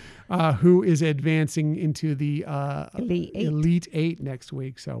you who is advancing into the Elite Eight next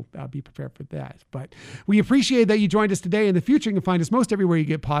week. So be prepared for that. But we appreciate that you joined us today. In the future, you can find us most everywhere you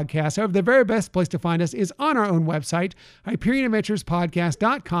get podcasts. However, the very best place to find us is on our own website,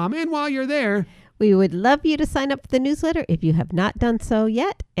 HyperionAdventurespodcast.com. And while you're there, we would love you to sign up for the newsletter if you have not done so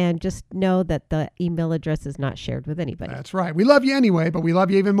yet, and just know that the email address is not shared with anybody. That's right. We love you anyway, but we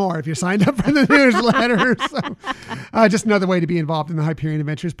love you even more if you're signed up for the newsletter. So, just another way to be involved in the Hyperion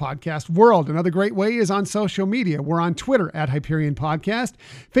Adventures podcast world. Another great way is on social media. We're on Twitter at Hyperion Podcast,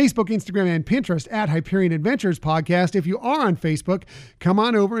 Facebook, Instagram, and Pinterest at Hyperion Adventures Podcast. If you are on Facebook, come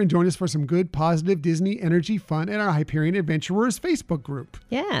on over and join us for some good, positive Disney energy fun at our Hyperion Adventurers Facebook group.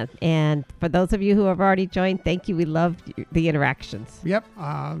 Yeah, and for those of you who have already joined, thank you. We love the interactions. Yep.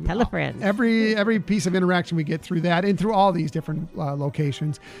 Tell a friend. Every piece of interaction we get through that and through all these different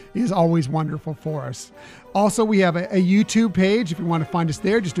locations is always wonderful for us. Also, we have a YouTube page. If you want to find us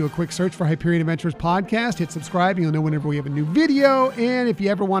there, just do a quick search for Hyperion Adventures Podcast. Hit subscribe. You'll know whenever we have a new video. And if you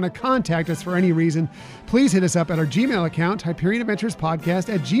ever want to contact us for any reason, please hit us up at our Gmail account,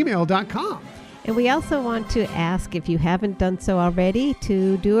 HyperionAdventurespodcast@gmail.com. And we also want to ask, if you haven't done so already,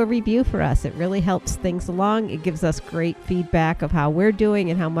 to do a review for us. It really helps things along. It gives us great feedback of how we're doing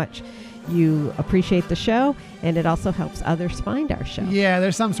and how much you appreciate the show. And it also helps others find our show. Yeah,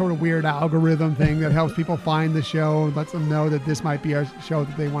 there's some sort of weird algorithm thing that helps people find the show and lets them know that this might be a show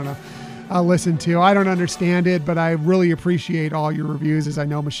that they want to listen to. I don't understand it, but I really appreciate all your reviews, as I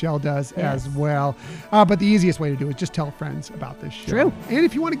know Michelle does as well. But the easiest way to do it is just tell friends about this show. True. And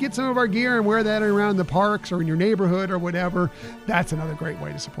if you want to get some of our gear and wear that around the parks or in your neighborhood or whatever, that's another great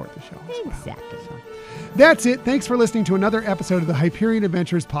way to support the show as well. Exactly. So, that's it. Thanks for listening to another episode of the Hyperion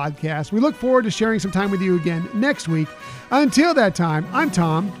Adventures podcast. We look forward to sharing some time with you again next week. Until that time, I'm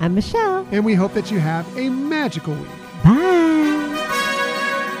Tom. I'm Michelle. And we hope that you have a magical week.